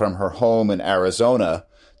flown from her home in Arizona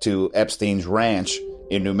to Epstein's ranch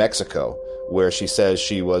in New Mexico, where she says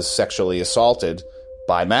she was sexually assaulted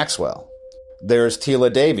by Maxwell. There's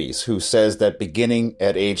Tila Davies, who says that beginning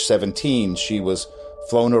at age 17, she was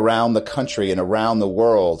flown around the country and around the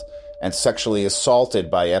world and sexually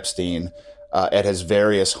assaulted by Epstein at his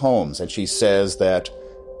various homes. And she says that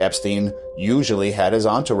Epstein usually had his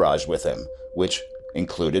entourage with him, which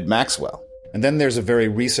included Maxwell. And then there's a very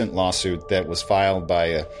recent lawsuit that was filed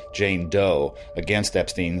by Jane Doe against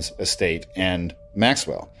Epstein's estate and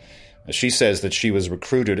Maxwell. She says that she was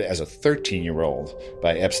recruited as a 13-year-old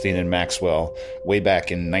by Epstein and Maxwell way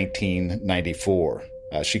back in 1994.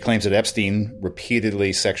 She claims that Epstein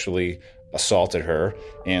repeatedly sexually assaulted her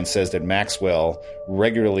and says that Maxwell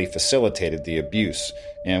regularly facilitated the abuse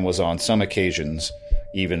and was on some occasions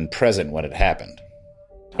even present when it happened.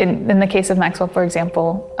 In the case of Maxwell, for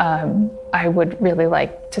example, I would really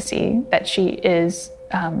like to see that she is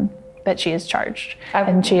charged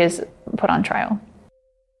and she is put on trial.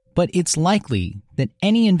 But it's likely that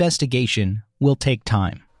any investigation will take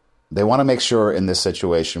time. They want to make sure in this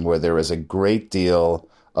situation where there is a great deal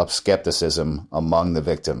of skepticism among the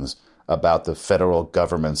victims about the federal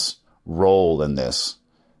government's role in this,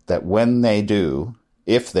 that when they do,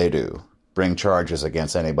 if they do, bring charges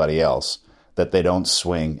against anybody else, that they don't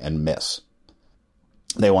swing and miss.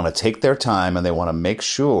 They want to take their time and they want to make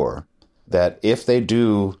sure that if they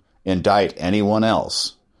do indict anyone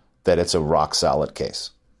else, that it's a rock-solid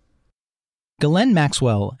case. Ghislaine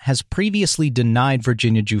Maxwell has previously denied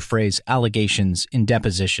Virginia Giuffre's allegations in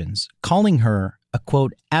depositions, calling her a,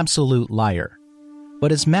 quote, absolute liar.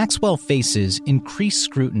 But as Maxwell faces increased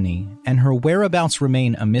scrutiny and her whereabouts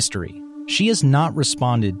remain a mystery, she has not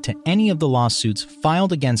responded to any of the lawsuits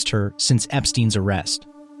filed against her since Epstein's arrest.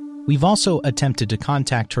 We've also attempted to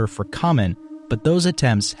contact her for comment, but those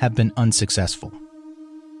attempts have been unsuccessful.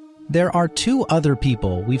 There are two other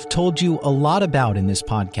people we've told you a lot about in this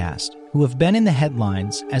podcast who have been in the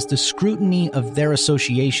headlines as the scrutiny of their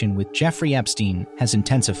association with Jeffrey Epstein has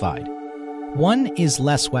intensified. One is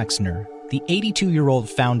Les Wexner, the 82-year-old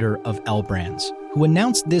founder of L Brands, who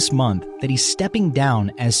announced this month that he's stepping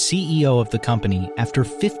down as CEO of the company after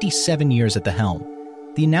 57 years at the helm.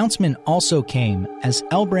 The announcement also came as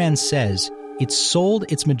L Brands says it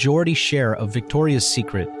sold its majority share of Victoria's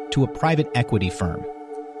Secret to a private equity firm.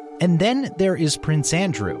 And then there is Prince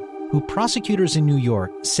Andrew, who prosecutors in New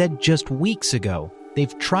York said just weeks ago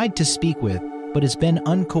they've tried to speak with but has been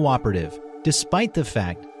uncooperative, despite the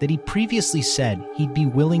fact that he previously said he'd be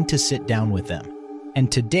willing to sit down with them.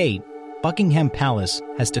 And to date, Buckingham Palace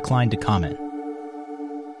has declined to comment.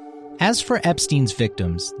 As for Epstein's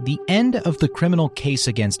victims, the end of the criminal case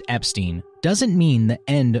against Epstein doesn't mean the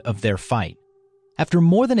end of their fight. After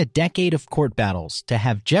more than a decade of court battles to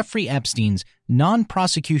have Jeffrey Epstein's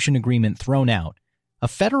non-prosecution agreement thrown out, a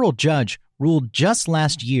federal judge ruled just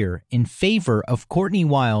last year in favor of Courtney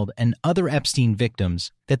Wild and other Epstein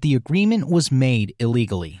victims that the agreement was made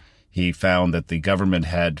illegally. He found that the government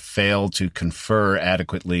had failed to confer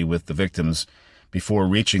adequately with the victims before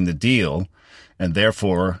reaching the deal, and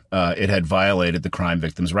therefore it had violated the Crime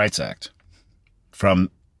Victims' Rights Act.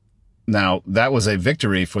 Now, that was a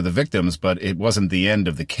victory for the victims, but it wasn't the end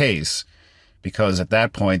of the case, because at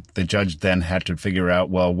that point, the judge then had to figure out,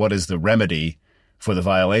 well, what is the remedy for the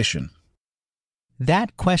violation?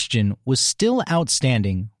 That question was still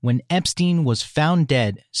outstanding when Epstein was found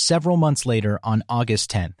dead several months later on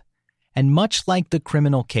August 10th. And much like the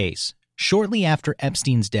criminal case, shortly after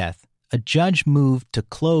Epstein's death, a judge moved to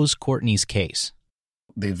close Courtney's case.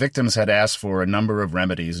 The victims had asked for a number of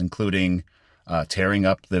remedies, including tearing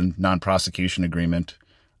up the non-prosecution agreement,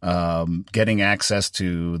 getting access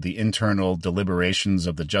to the internal deliberations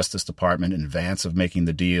of the Justice Department in advance of making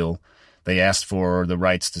the deal, They asked for the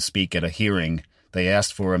rights to speak at a hearing. They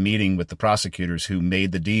asked for a meeting with the prosecutors who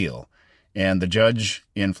made the deal. And the judge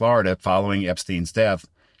in Florida, following Epstein's death,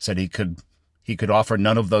 said he could offer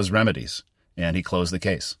none of those remedies, and he closed the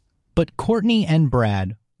case. But Courtney and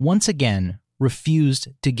Brad, once again, refused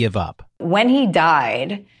to give up. When he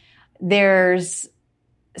died, there's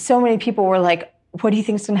so many people were like, what do you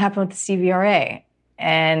think is going to happen with the CVRA?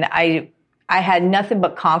 And I had nothing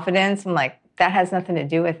but confidence. I'm like, that has nothing to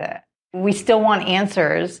do with it. We still want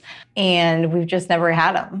answers, and we've just never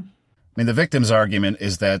had them. I mean, the victim's argument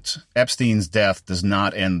is that Epstein's death does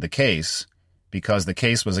not end the case because the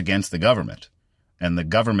case was against the government, and the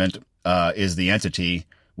government is the entity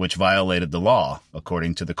which violated the law,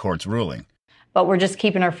 according to the court's ruling. But we're just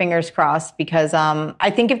keeping our fingers crossed because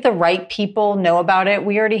I think if the right people know about it,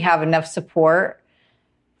 we already have enough support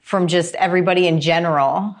from just everybody in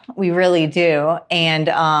general. We really do. And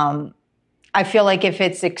I feel like if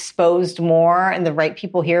it's exposed more and the right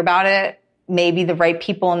people hear about it, maybe the right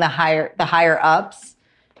people in the higher ups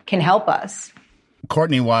can help us.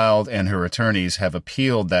 Courtney Wild and her attorneys have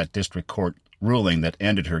appealed that district court ruling that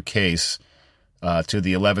ended her case to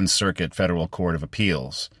the 11th Circuit Federal Court of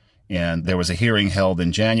Appeals. And there was a hearing held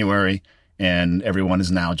in January, and everyone is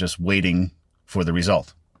now just waiting for the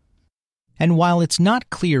result. And while it's not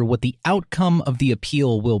clear what the outcome of the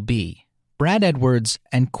appeal will be, Brad Edwards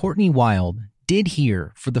and Courtney Wild did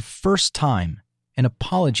hear for the first time an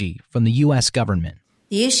apology from the U.S. government.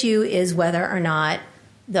 The issue is whether or not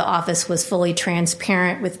the office was fully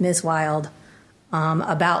transparent with Ms. Wild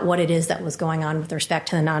about what it is that was going on with respect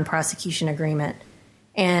to the non-prosecution agreement.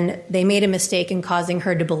 And they made a mistake in causing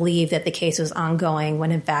her to believe that the case was ongoing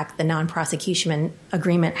when, in fact, the non-prosecution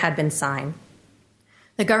agreement had been signed.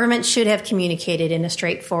 The government should have communicated in a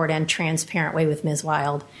straightforward and transparent way with Ms.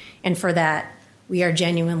 Wild, and for that, we are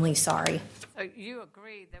genuinely sorry.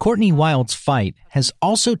 Courtney Wild's fight has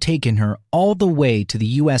also taken her all the way to the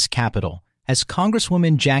U.S. Capitol as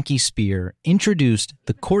Congresswoman Jackie Speier introduced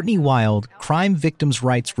the Courtney Wild Crime Victims'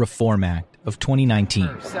 Rights Reform Act of 2019.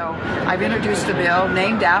 So I've introduced a bill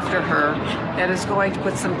named after her that is going to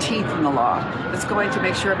put some teeth in the law. It's going to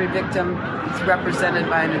make sure every victim is represented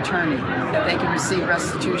by an attorney, that they can receive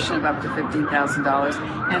restitution of up to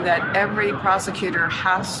 $15,000, and that every prosecutor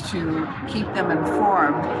has to keep them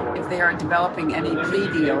informed if they are developing any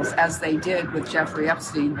plea deals, as they did with Jeffrey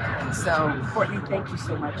Epstein. So, Courtney, thank you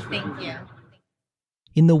so much. Thank you.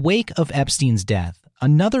 In the wake of Epstein's death,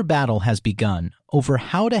 another battle has begun over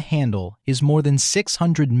how to handle his more than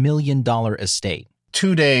 $600 million estate.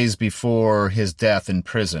 2 days before his death in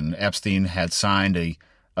prison, Epstein had signed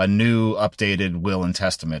a new updated will and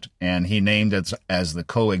testament, and he named as the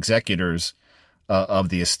co-executors of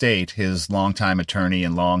the estate his longtime attorney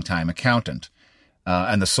and longtime accountant.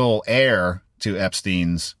 And the sole heir to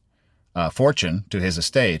Epstein's fortune, to his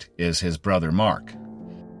estate, is his brother Mark.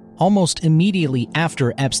 Almost immediately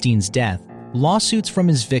after Epstein's death, lawsuits from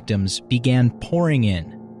his victims began pouring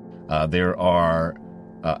in. There are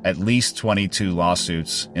at least 22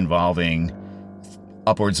 lawsuits involving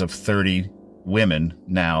upwards of 30 women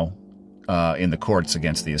now in the courts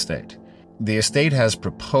against the estate. The estate has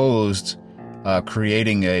proposed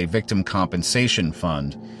creating a victim compensation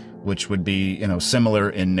fund, which would be,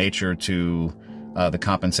 similar in nature to the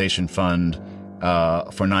compensation fund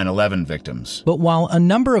for 9/11 victims. But while a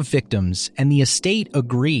number of victims and the estate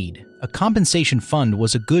agreed a compensation fund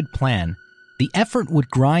was a good plan, the effort would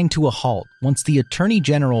grind to a halt once the Attorney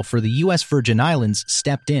General for the U.S. Virgin Islands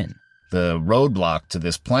stepped in. The roadblock to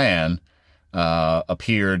this plan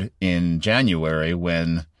appeared in January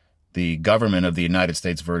when the government of the United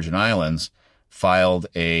States Virgin Islands filed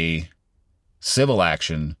a civil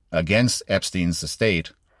action against Epstein's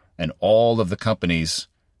estate and all of the companies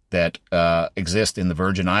that exist in the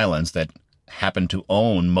Virgin Islands that happen to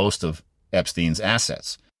own most of Epstein's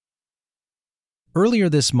assets. Earlier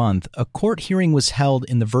this month, a court hearing was held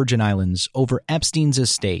in the Virgin Islands over Epstein's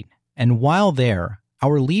estate, and while there,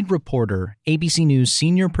 our lead reporter, ABC News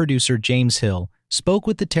senior producer James Hill, spoke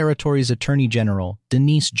with the territory's Attorney General,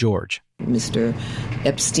 Denise George. Mr.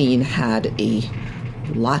 Epstein had a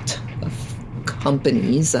lot of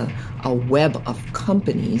companies, a web of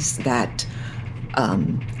companies that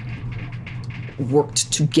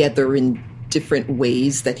worked together in different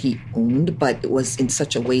ways that he owned, but it was in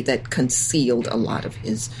such a way that concealed a lot of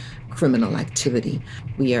his criminal activity.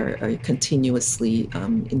 We are continuously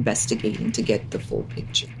investigating to get the full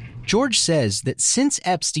picture. George says that since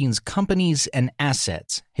Epstein's companies and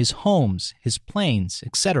assets, his homes, his planes,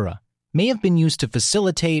 etc., may have been used to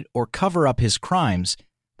facilitate or cover up his crimes,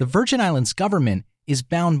 the Virgin Islands government is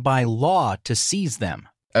bound by law to seize them.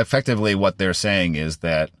 Effectively, what they're saying is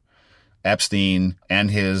that Epstein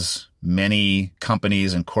and his many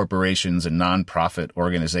companies and corporations and nonprofit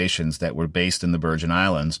organizations that were based in the Virgin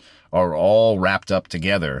Islands are all wrapped up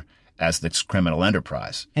together as this criminal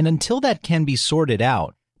enterprise. And until that can be sorted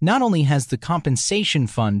out, not only has the compensation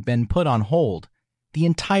fund been put on hold, the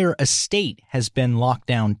entire estate has been locked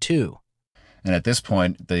down too. And at this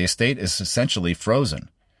point, the estate is essentially frozen.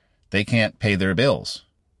 They can't pay their bills.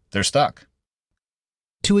 They're stuck.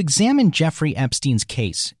 To examine Jeffrey Epstein's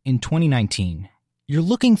case in 2019, you're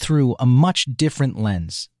looking through a much different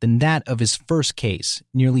lens than that of his first case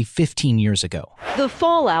nearly 15 years ago. The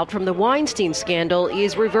fallout from the Weinstein scandal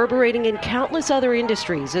is reverberating in countless other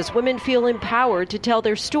industries as women feel empowered to tell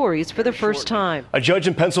their stories for the first time. A judge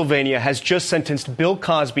in Pennsylvania has just sentenced Bill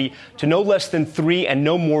Cosby to no less than 3 and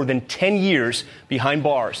no more than 10 years behind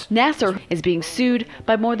bars. Nassar is being sued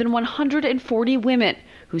by more than 140 women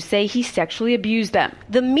who say he sexually abused them.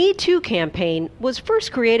 The Me Too campaign was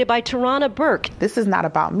first created by Tarana Burke. This is not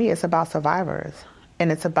about me, it's about survivors.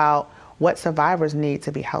 And it's about what survivors need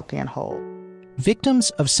to be healthy and whole.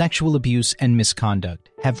 Victims of sexual abuse and misconduct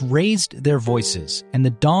have raised their voices, and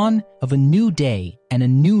the dawn of a new day and a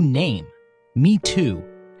new name, Me Too,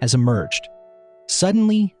 has emerged.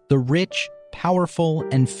 Suddenly, the rich, powerful,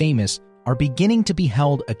 and famous are beginning to be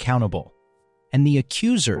held accountable. And the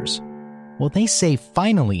accusers, well, they say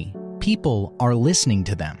finally people are listening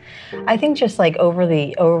to them. I think just like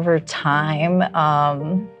over time,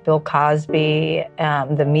 Bill Cosby,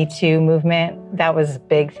 the Me Too movement, that was a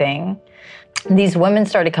big thing. These women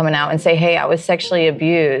started coming out and say, hey, I was sexually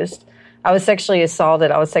abused. I was sexually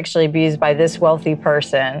assaulted. I was sexually abused by this wealthy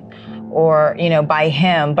person or, by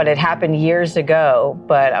him, but it happened years ago.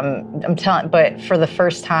 But but for the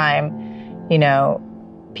first time,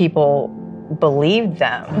 people believed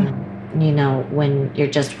them. When you're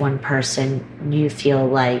just one person, you feel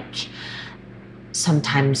like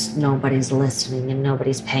sometimes nobody's listening and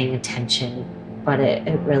nobody's paying attention, but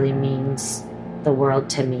it really means the world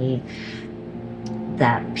to me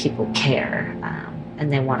that people care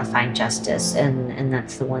and they want to find justice. And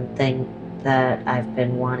that's the one thing that I've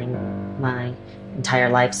been wanting my entire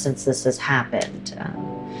life since this has happened.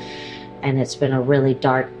 And it's been a really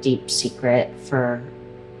dark, deep secret for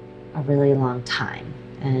a really long time.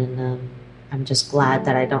 And I'm just glad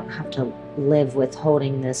that I don't have to live with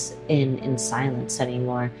holding this in silence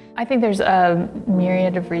anymore. I think there's a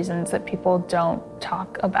myriad of reasons that people don't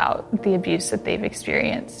talk about the abuse that they've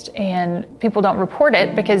experienced. And people don't report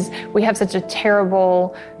it because we have such a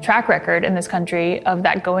terrible track record in this country of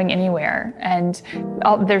that going anywhere. And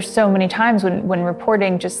there's so many times when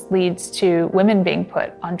reporting just leads to women being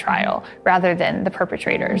put on trial rather than the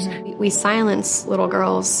perpetrators. We silence little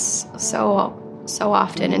girls so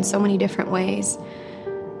often in so many different ways.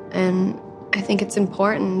 And I think it's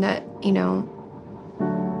important that,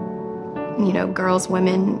 girls,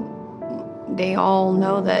 women, they all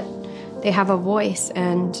know that they have a voice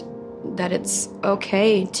and that it's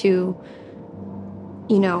okay to,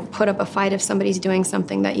 put up a fight if somebody's doing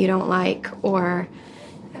something that you don't like or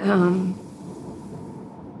to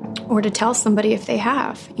tell somebody if they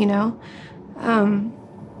have,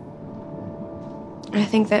 I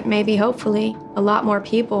think that maybe, hopefully, a lot more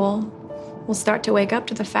people will start to wake up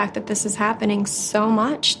to the fact that this is happening so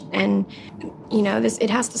much and, it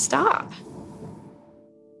has to stop.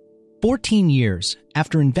 14 years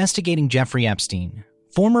after investigating Jeffrey Epstein,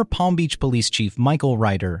 former Palm Beach Police Chief Michael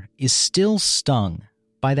Reiter is still stung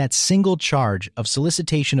by that single charge of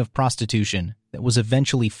solicitation of prostitution that was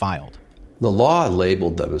eventually filed. The law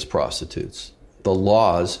labeled them as prostitutes. The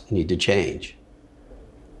laws need to change.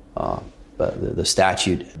 But the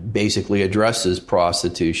statute basically addresses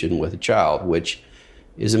prostitution with a child, which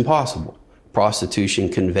is impossible. Prostitution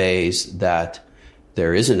conveys that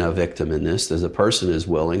there isn't a victim in this, there's a person is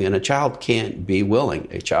willing, and a child can't be willing.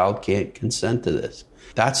 A child can't consent to this.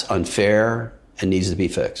 That's unfair and needs to be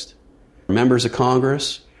fixed. Members of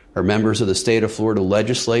Congress or members of the state of Florida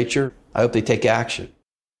legislature, I hope they take action.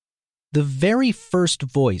 The very first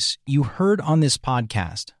voice you heard on this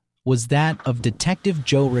podcast was that of Detective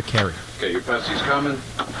Joe Recarey. Okay, your Pepsi's coming.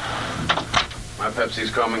 My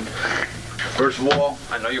Pepsi's coming. First of all,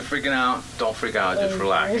 I know you're freaking out. Don't freak out. Just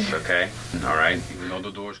relax, okay? All right? Even though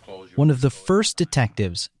the door's closed. One of the first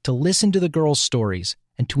detectives to listen to the girls' stories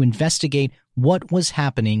and to investigate what was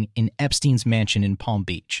happening in Epstein's mansion in Palm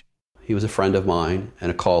Beach. He was a friend of mine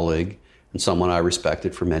and a colleague and someone I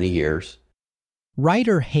respected for many years.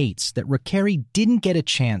 Reiter hates that Recarey didn't get a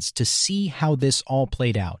chance to see how this all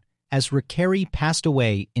played out, as Recarey passed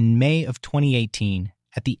away in May of 2018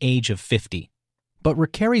 at the age of 50. But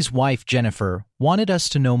Recarey's wife, Jennifer, wanted us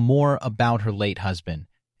to know more about her late husband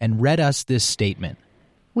and read us this statement.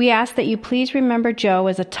 We ask that you please remember Joe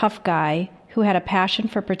as a tough guy who had a passion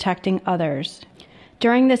for protecting others.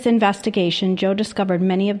 During this investigation, Joe discovered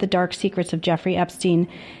many of the dark secrets of Jeffrey Epstein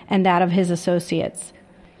and that of his associates.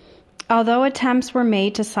 Although attempts were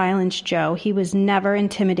made to silence Joe, he was never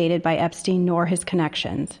intimidated by Epstein nor his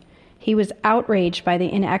connections. He was outraged by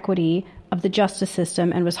the inequity of the justice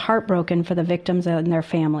system and was heartbroken for the victims and their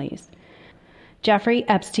families. Jeffrey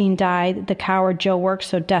Epstein died the coward Joe worked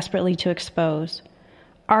so desperately to expose.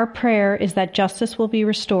 Our prayer is that justice will be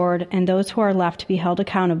restored and those who are left to be held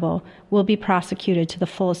accountable will be prosecuted to the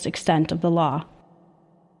fullest extent of the law.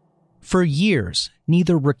 For years,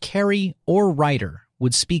 neither Recarey or Ryder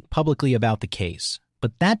would speak publicly about the case,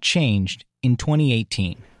 but that changed in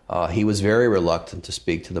 2018. He was very reluctant to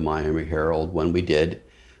speak to the Miami Herald when we did,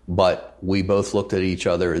 but we both looked at each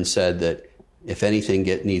other and said that if anything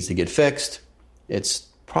needs to get fixed, it's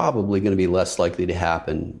probably going to be less likely to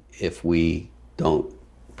happen if we don't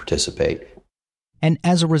participate. And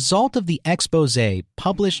as a result of the expose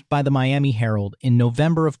published by the Miami Herald in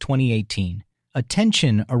November of 2018,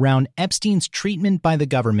 attention around Epstein's treatment by the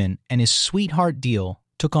government and his sweetheart deal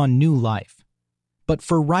took on new life. But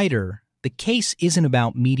for Ryder, the case isn't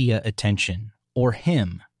about media attention, or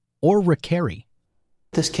him, or Recarey.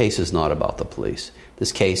 This case is not about the police.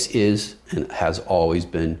 This case is and has always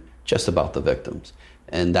been just about the victims.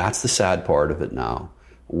 And that's the sad part of it now.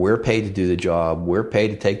 We're paid to do the job. We're paid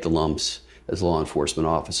to take the lumps as law enforcement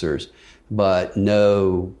officers. But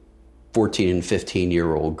no 14 and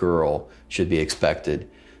 15-year-old girl should be expected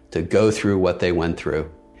to go through what they went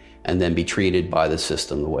through and then be treated by the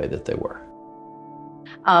system the way that they were.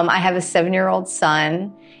 I have a 7-year-old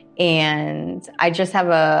son, and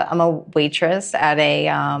I'm a waitress at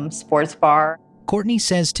a sports bar. Courtney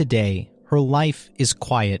says today her life is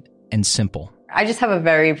quiet and simple. I just have a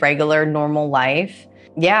very regular, normal life.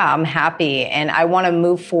 Yeah, I'm happy, and I want to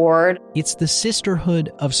move forward. It's the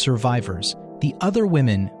sisterhood of survivors, the other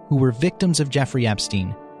women who were victims of Jeffrey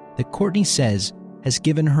Epstein, that Courtney says has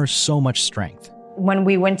given her so much strength. When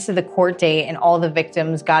we went to the court date and all the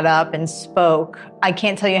victims got up and spoke, I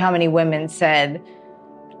can't tell you how many women said,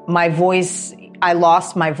 I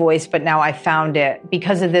lost my voice, but now I found it.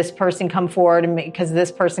 Because of this person come forward and because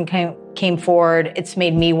this person came forward, it's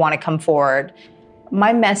made me want to come forward.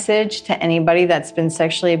 My message to anybody that's been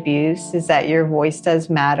sexually abused is that your voice does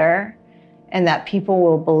matter and that people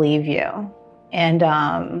will believe you. And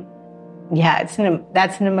that's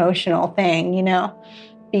an emotional thing,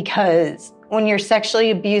 because when you're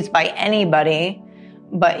sexually abused by anybody,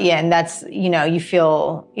 and that's, you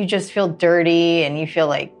just feel dirty and you feel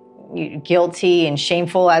like guilty and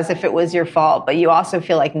shameful as if it was your fault, but you also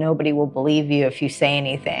feel like nobody will believe you if you say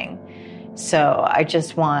anything. So I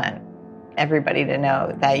just want everybody to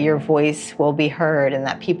know that your voice will be heard and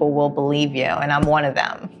that people will believe you, and I'm one of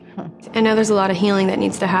them. I know there's a lot of healing that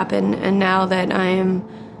needs to happen, and now that I am,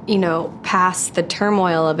 past the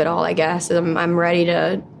turmoil of it all, I guess, I'm ready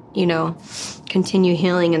to, continue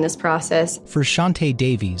healing in this process. For Shantae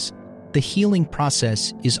Davies, the healing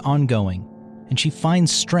process is ongoing, and she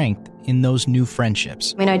finds strength in those new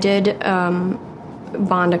friendships. I did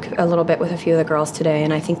bond a little bit with a few of the girls today,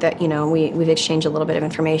 and I think that, we've exchanged a little bit of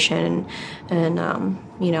information, and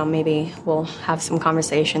maybe we'll have some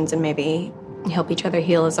conversations and maybe help each other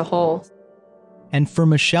heal as a whole. And for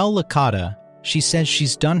Michelle Licata, she says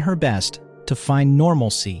she's done her best to find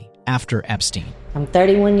normalcy after Epstein. I'm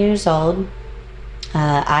 31 years old.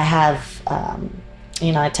 I have,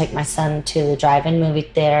 I take my son to the drive-in movie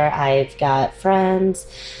theater. I've got friends,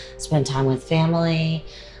 spend time with family.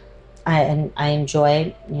 I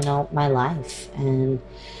enjoy, my life. And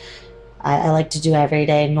I like to do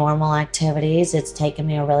everyday normal activities. It's taken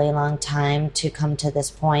me a really long time to come to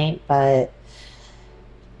this point, but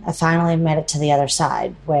I finally made it to the other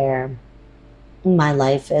side where my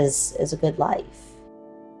life is a good life.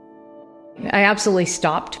 I absolutely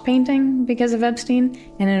stopped painting because of Epstein,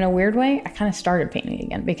 and in a weird way, I kind of started painting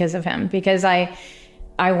again because of him, because I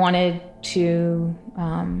wanted to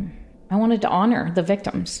honor the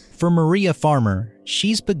victims. For Maria Farmer,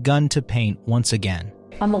 she's begun to paint once again.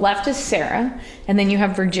 On the left is Sarah, and then you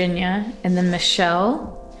have Virginia, and then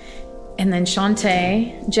Michelle, and then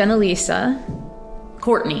Shantae, Jenna-Lisa,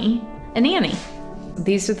 Courtney, and Annie.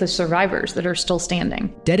 These are the survivors that are still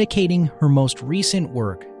standing. Dedicating her most recent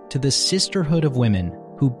work to the sisterhood of women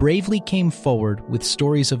who bravely came forward with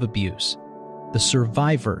stories of abuse, the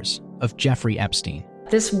survivors of Jeffrey Epstein.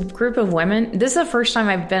 This group of women, this is the first time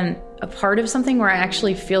I've been a part of something where I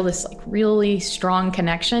actually feel this really strong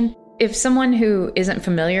connection. If someone who isn't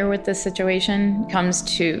familiar with this situation comes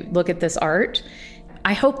to look at this art,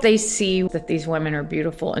 I hope they see that these women are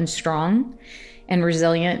beautiful and strong, and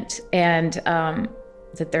resilient, and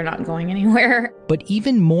that they're not going anywhere. But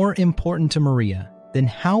even more important to Maria than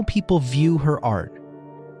how people view her art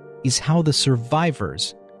is how the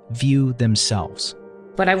survivors view themselves.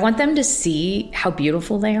 But I want them to see how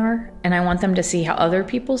beautiful they are, and I want them to see how other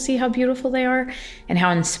people see how beautiful they are, and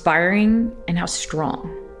how inspiring and how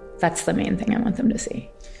strong. That's the main thing I want them to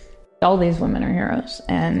see. All these women are heroes,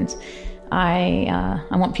 and I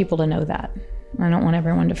want people to know that. I don't want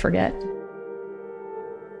everyone to forget.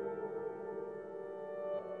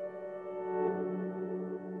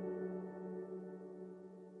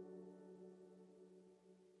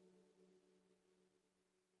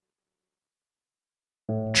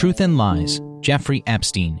 Truth and Lies, Jeffrey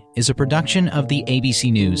Epstein is a production of the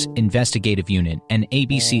ABC News Investigative Unit and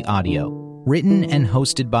ABC Audio, written and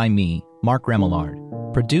hosted by me, Mark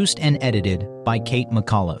Remillard, produced and edited by Kate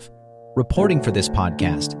McAuliffe. Reporting for this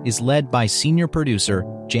podcast is led by senior producer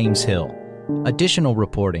James Hill. Additional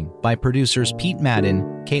reporting by producers Pete Madden,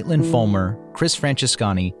 Caitlin Fulmer, Chris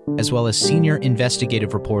Francescani, as well as senior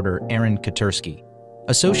investigative reporter Aaron Katursky.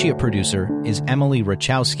 Associate producer is Emily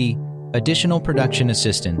Rachowski. Additional production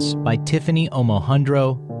assistance by Tiffany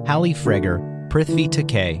Omohundro, Hallie Freger, Prithvi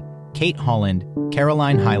Takei, Kate Holland,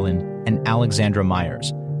 Caroline Hyland, and Alexandra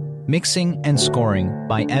Myers. Mixing and scoring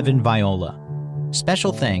by Evan Viola.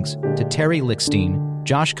 Special thanks to Terry Lickstein,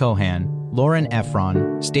 Josh Cohan, Lauren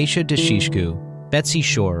Efron, Stacia Deshishku, Betsy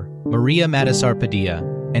Shore, Maria Matisar Padilla,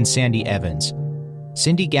 and Sandy Evans.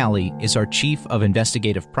 Cindy Galley is our Chief of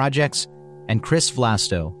Investigative Projects, and Chris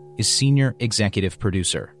Vlasto is Senior Executive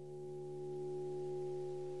Producer.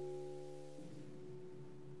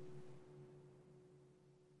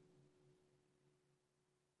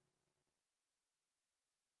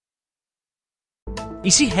 You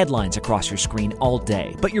see headlines across your screen all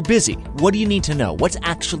day, but you're busy. What do you need to know? What's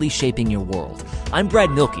actually shaping your world? I'm Brad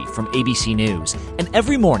Milkey from ABC News, and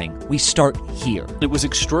every morning we start here. It was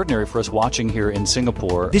extraordinary for us watching here in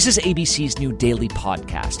Singapore. This is ABC's new daily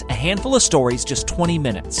podcast, a handful of stories, just 20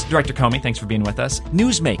 minutes. Director Comey, thanks for being with us.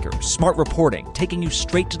 Newsmakers, smart reporting, taking you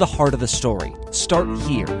straight to the heart of the story. Start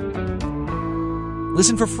here.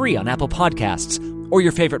 Listen for free on Apple Podcasts or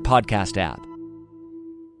your favorite podcast app.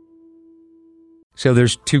 So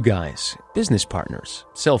there's two guys, business partners,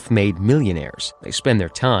 self-made millionaires. They spend their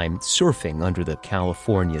time surfing under the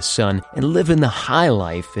California sun and living the high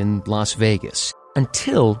life in Las Vegas,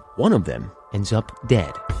 until one of them ends up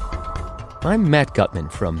dead. I'm Matt Gutman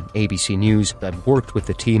from ABC News. I've worked with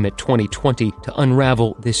the team at 2020 to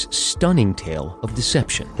unravel this stunning tale of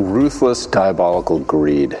deception. Ruthless, diabolical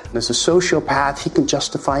greed. As a sociopath, he can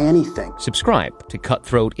justify anything. Subscribe to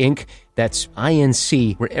Cutthroat Inc. That's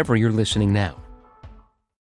INC wherever you're listening now.